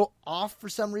seem a little off for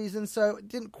some reason, so it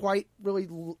didn't quite really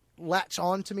latch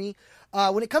on to me.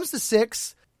 When it comes to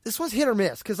 6, this one's hit or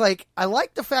miss, because, like, I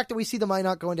like the fact that we see the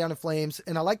Minot going down in flames,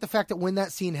 and I like the fact that when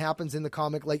that scene happens in the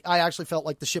comic, like, I actually felt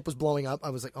like the ship was blowing up. I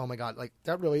was like, oh my god, like,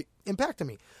 that really impacted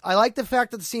me. I like the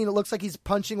fact that the scene, it looks like he's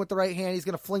punching with the right hand, he's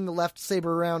going to fling the left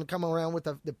saber around and come around with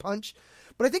the punch.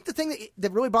 But I think the thing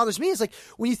that really bothers me is, like,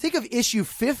 when you think of issue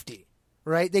 50,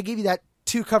 right, they give you that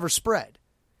 2-cover spread.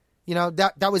 You know,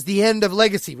 that was the end of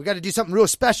Legacy. We got to do something real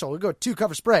special. We go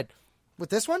 2-cover spread. With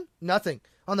this one, nothing.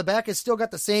 On the back, it's still got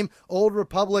the same Old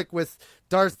Republic with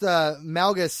Darth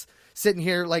Malgus sitting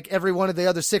here like every one of the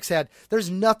other 6 had. There's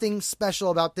nothing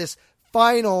special about this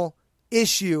final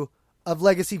issue of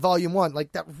Legacy Volume 1.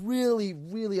 Like, that really,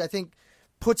 really, I think,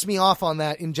 puts me off on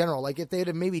that in general. Like, if they'd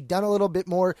have maybe done a little bit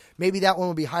more, maybe that one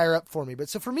would be higher up for me. But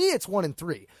so for me, it's 1 and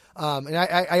 3. And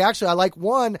I like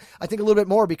 1, I think, a little bit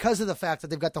more because of the fact that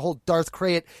they've got the whole Darth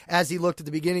Krayt as he looked at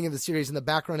the beginning of the series in the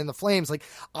background in the flames. Like,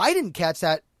 I didn't catch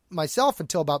that myself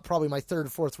until about probably my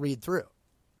 3rd or 4th read through.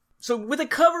 So with the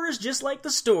covers, just like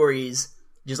the stories,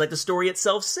 just like the story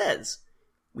itself says,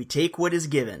 we take what is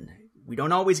given. We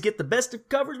don't always get the best of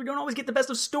covers, we don't always get the best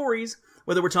of stories,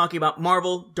 whether we're talking about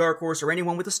Marvel, Dark Horse, or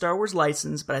anyone with a Star Wars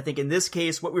license, but I think in this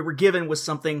case, what we were given was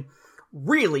something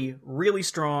really, really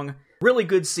strong, really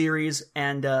good series,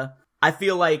 and I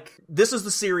feel like this is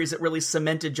the series that really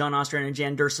cemented John Ostrander and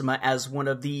Jan Duursema as one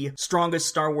of the strongest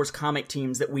Star Wars comic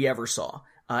teams that we ever saw,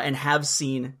 and have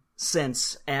seen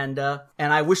since, and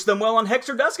I wish them well on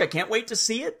Hexer Dusk. I can't wait to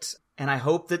see it. And I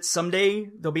hope that someday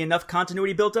there'll be enough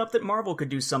continuity built up that Marvel could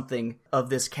do something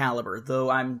of this caliber, though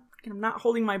I'm I'm not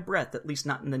holding my breath, at least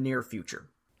not in the near future.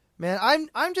 Man,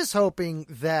 I'm just hoping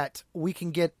that we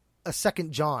can get a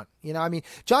second John. You know, I mean,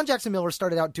 John Jackson Miller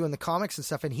started out doing the comics and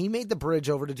stuff, and he made the bridge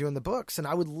over to doing the books, and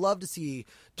I would love to see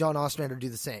John Ostrander do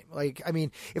the same. Like, I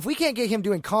mean, if we can't get him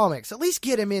doing comics, at least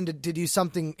get him in to do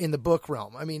something in the book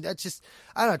realm. I mean, that's just,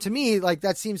 I don't know, to me, like,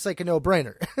 that seems like a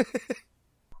no-brainer.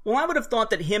 Well, I would have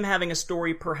thought that him having a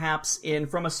story perhaps in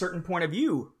From a Certain Point of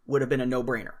View would have been a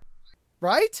no-brainer.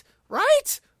 Right?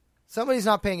 Right? Somebody's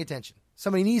not paying attention.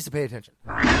 Somebody needs to pay attention.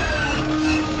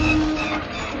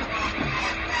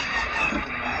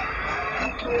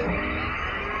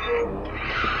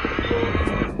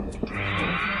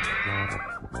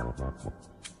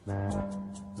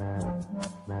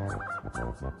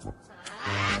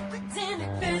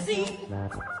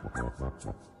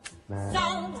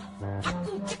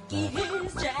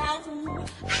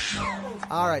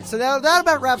 All right, so now that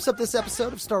about wraps up this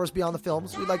episode of Star Wars Beyond the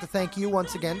Films. We'd like to thank you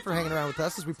once again for hanging around with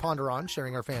us as we ponder on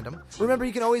sharing our fandom. Remember,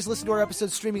 you can always listen to our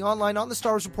episodes streaming online on the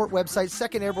Star Wars Report website,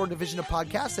 2nd Airborne Division of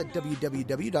Podcasts at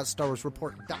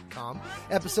www.starwarsreport.com.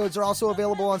 Episodes are also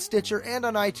available on Stitcher and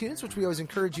on iTunes, which we always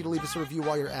encourage you to leave us a review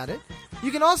while you're at it.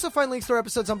 You can also find links to our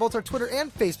episodes on both our Twitter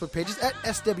and Facebook pages at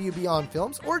SW Beyond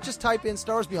Films, or just type in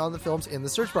Star Wars Beyond the Films in the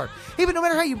search bar. Hey, but no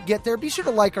matter how you get there, be sure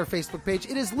to like our Facebook page.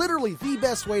 It is literally the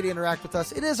best way to interact with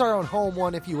us. It is our own home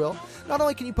one, if you will. Not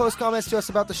only can you post comments to us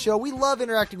about the show, we love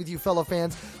interacting with you fellow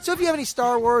fans. So if you have any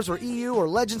Star Wars or EU or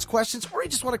Legends questions, or you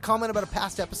just want to comment about a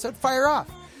past episode, fire off.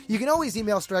 You can always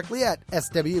email us directly at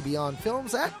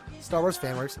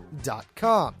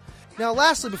swbeyondfilms@starwarsfanworks.com. Now,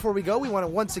 lastly, before we go, we want to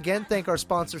once again thank our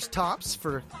sponsors, Topps,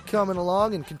 for coming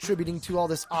along and contributing to all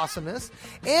this awesomeness.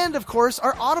 And, of course,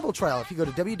 our Audible trial. If you go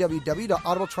to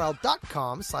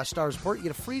www.audibletrial.com/StarWarsReport, you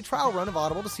get a free trial run of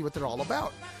Audible to see what they're all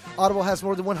about. Audible has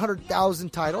more than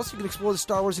 100,000 titles. You can explore the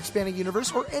Star Wars expanded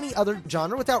universe or any other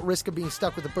genre without risk of being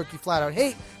stuck with a book you flat out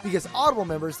hate, because Audible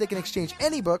members, they can exchange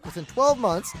any book within 12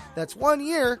 months. That's 1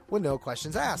 year with no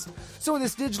questions asked. So in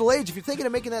this digital age, if you're thinking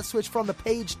of making that switch from the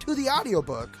page to the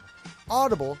audiobook,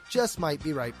 Audible just might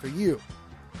be right for you.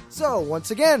 So,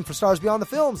 once again, for Stars Beyond the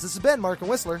Films, this has been Mark and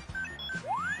Whistler.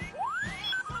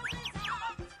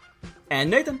 And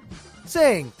Nathan.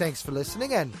 Saying thanks for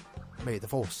listening, and may the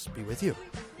Force be with you.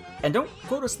 And don't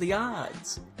quote us the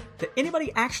odds that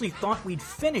anybody actually thought we'd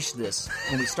finish this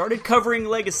when we started covering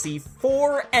Legacy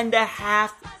 4.5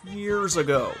 years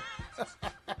ago.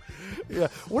 Yeah.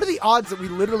 What are the odds that we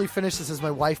literally finished this as my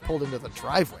wife pulled into the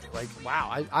driveway? Like,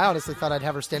 wow, I honestly thought I'd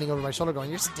have her standing over my shoulder going,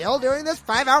 "You're still doing this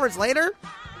 5 hours later?"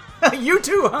 You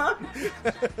too, huh?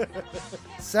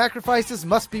 Sacrifices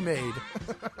must be made.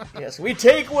 Yes, we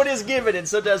take what is given, and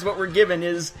sometimes what we're given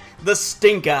is the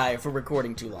stink eye for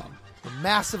recording too long.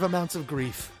 Massive amounts of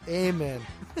grief. Amen.